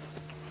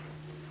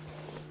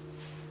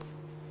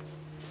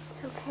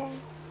 It's okay.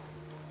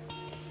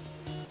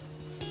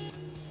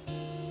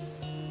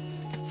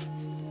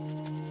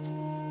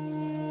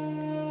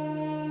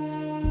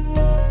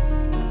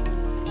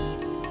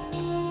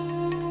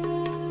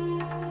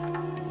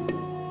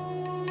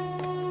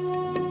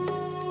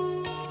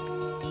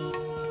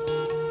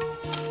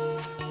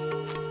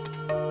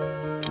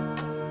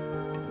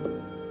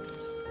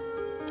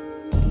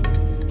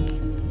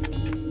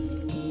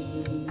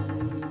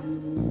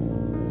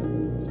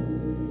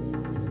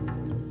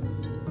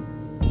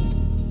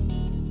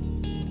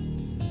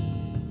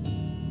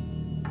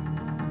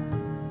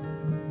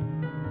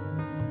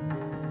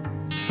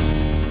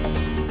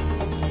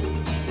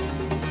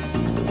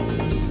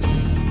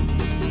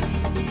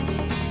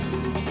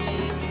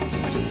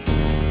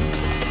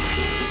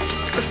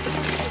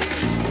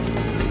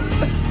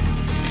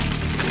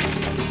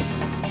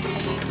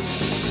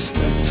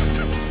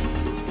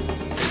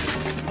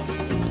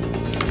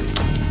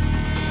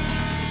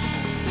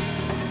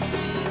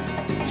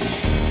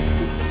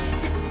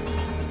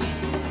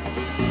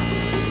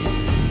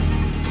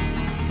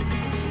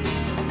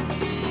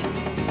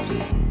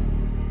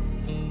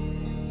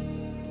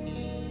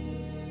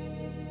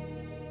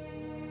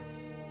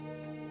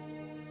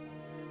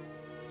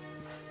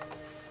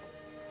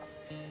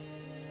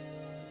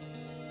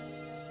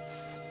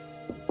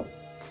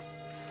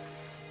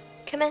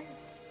 women?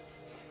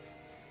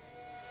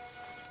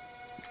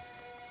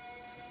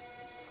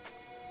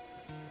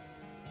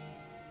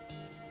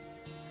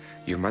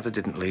 Your mother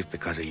didn't leave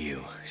because of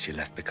you. She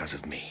left because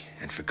of me,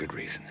 and for good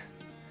reason.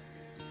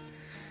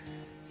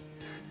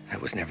 I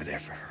was never there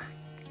for her.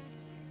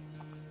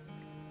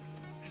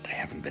 And I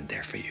haven't been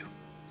there for you.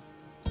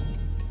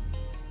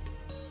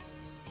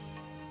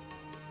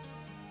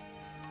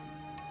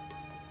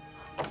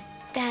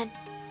 Dad,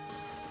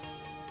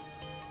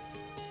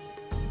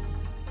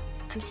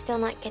 I'm still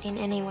not getting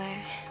anywhere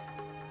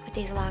with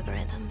these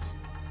logarithms.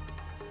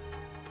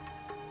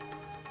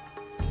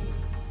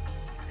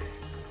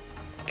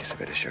 Guess I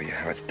better show you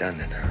how it's done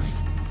then, huh?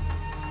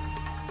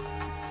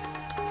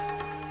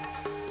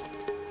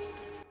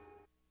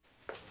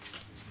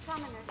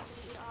 Trauma nurse to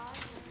the ER.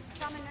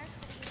 Trauma nurse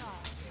to the ER.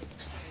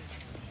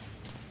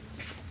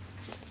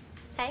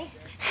 Hey.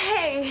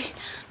 Hey.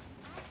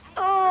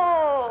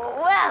 Oh,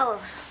 well,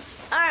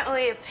 aren't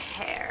we a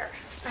pair?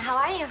 How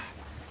are you?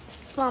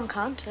 Well, I'm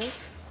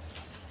conscious.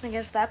 I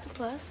guess that's a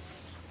plus.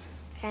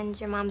 And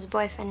your mom's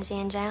boyfriend, is he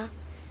in jail?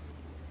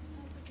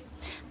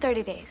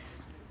 30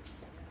 days.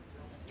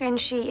 And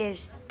she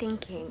is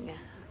thinking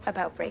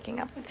about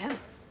breaking up with him.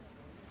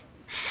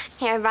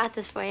 Here, I brought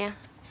this for you.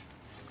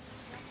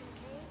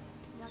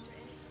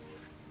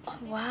 Oh,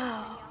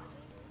 wow.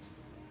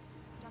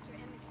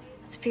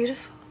 It's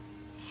beautiful.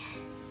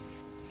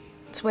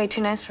 It's way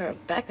too nice for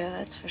Rebecca,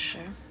 that's for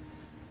sure.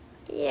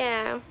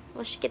 Yeah,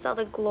 well, she gets all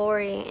the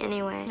glory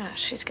anyway. Oh,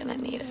 she's gonna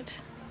need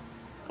it.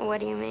 What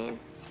do you mean?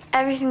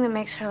 Everything that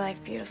makes her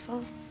life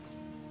beautiful.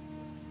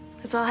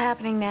 It's all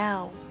happening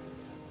now.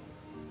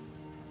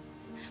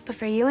 But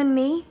for you and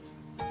me,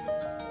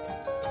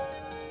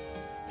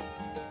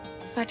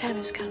 our time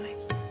is coming.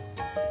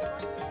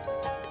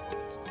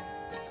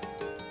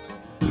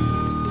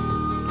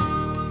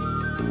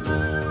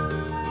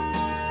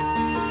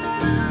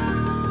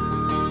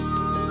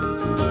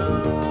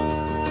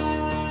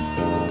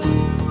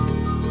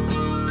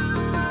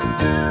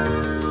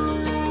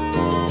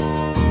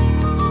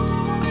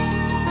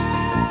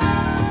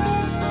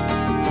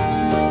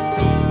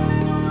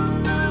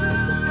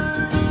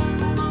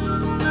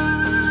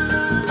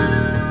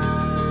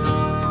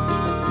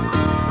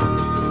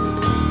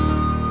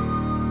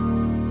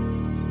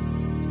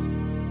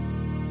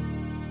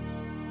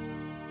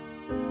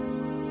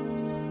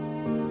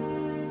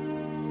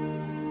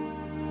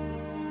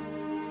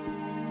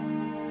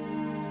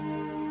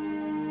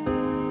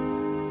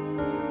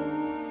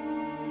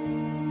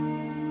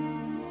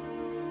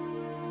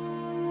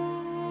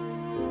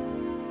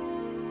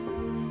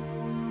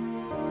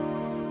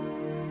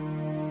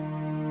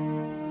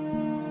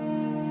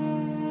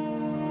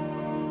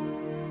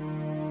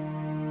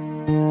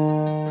 you.